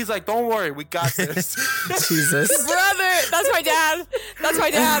 He's like, don't worry, we got this. Jesus. Brother, that's my dad. That's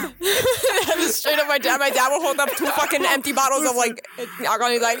my dad. That is straight up my dad. My dad will hold up 2 fucking empty bottles of like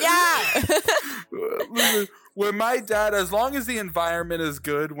alcohol. He's like, yeah. Listen, when my dad, as long as the environment is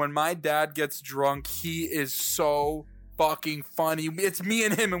good, when my dad gets drunk, he is so fucking funny. It's me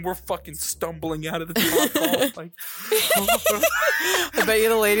and him, and we're fucking stumbling out of the alcohol. Like, I bet you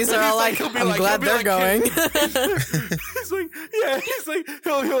the ladies are all like, I'm glad they're going. He's like, yeah, he's like,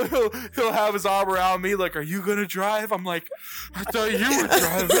 he'll have his arm around me, like, are you gonna drive? I'm like, I thought you were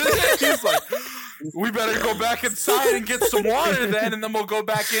driving. He's like, we better go back inside and get some water then, and then we'll go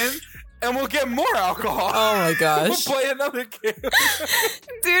back in. And we'll get more alcohol. Oh my gosh. We'll play another game.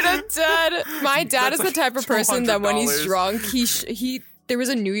 Dude, I'm dead. My dad is the type of person that when he's drunk, he there was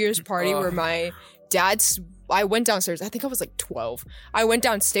a New Year's party where my dad's, I went downstairs. I think I was like 12. I went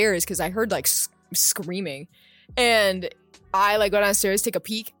downstairs because I heard like screaming. And I like go downstairs, take a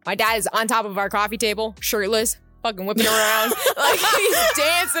peek. My dad is on top of our coffee table, shirtless, fucking whipping around. Like he's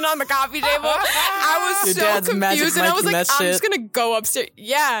dancing on the coffee table. I was so confused and I was like, I'm just gonna go upstairs.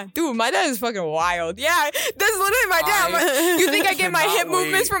 Yeah, dude, my dad is fucking wild. Yeah, that's literally my dad. You think I get my hip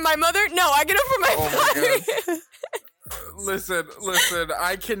movements from my mother? No, I get them from my father. Listen,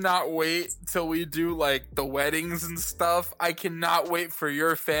 I cannot wait till we do like the weddings and stuff. I cannot wait for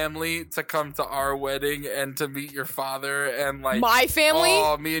your family to come to our wedding and to meet your father and like my family.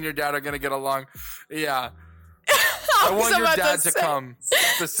 Oh, me and your dad are gonna get along. Yeah. I want your dad to come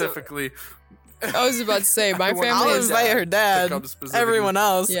specifically. I was about to say, my family I'll is invite her dad. Everyone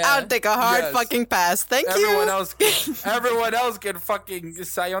else. Yeah. I'll take a hard fucking pass. Thank you. Everyone else can fucking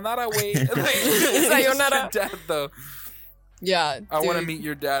sayonara wait. Like, sayonara. Dad, though. Yeah. I want to meet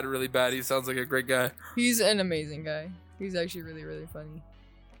your dad really bad. He sounds like a great guy. He's an amazing guy. He's actually really, really funny.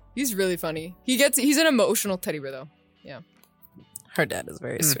 He's really funny. He's an emotional teddy bear though. Yeah. Her dad is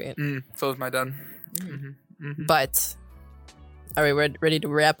very sweet. So is my dad. Mm-hmm. But are we ready to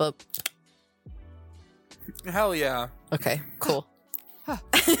wrap up? Hell yeah. Okay, cool.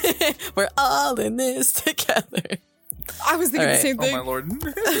 We're all in this together. I was thinking the same thing. Oh my lord.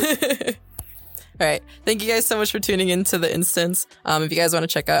 All right. Thank you guys so much for tuning into The Instance. If you guys want to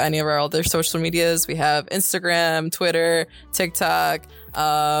check out any of our other social medias, we have Instagram, Twitter, TikTok.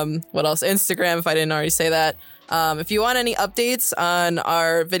 What else? Instagram, if I didn't already say that. If you want any updates on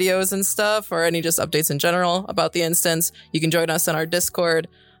our videos and stuff, or any just updates in general about The Instance, you can join us on our Discord.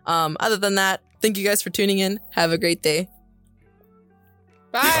 Other than that, thank you guys for tuning in. Have a great day.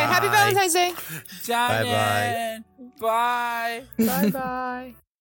 Bye. Happy Valentine's Day. Bye-bye. Bye. Bye-bye.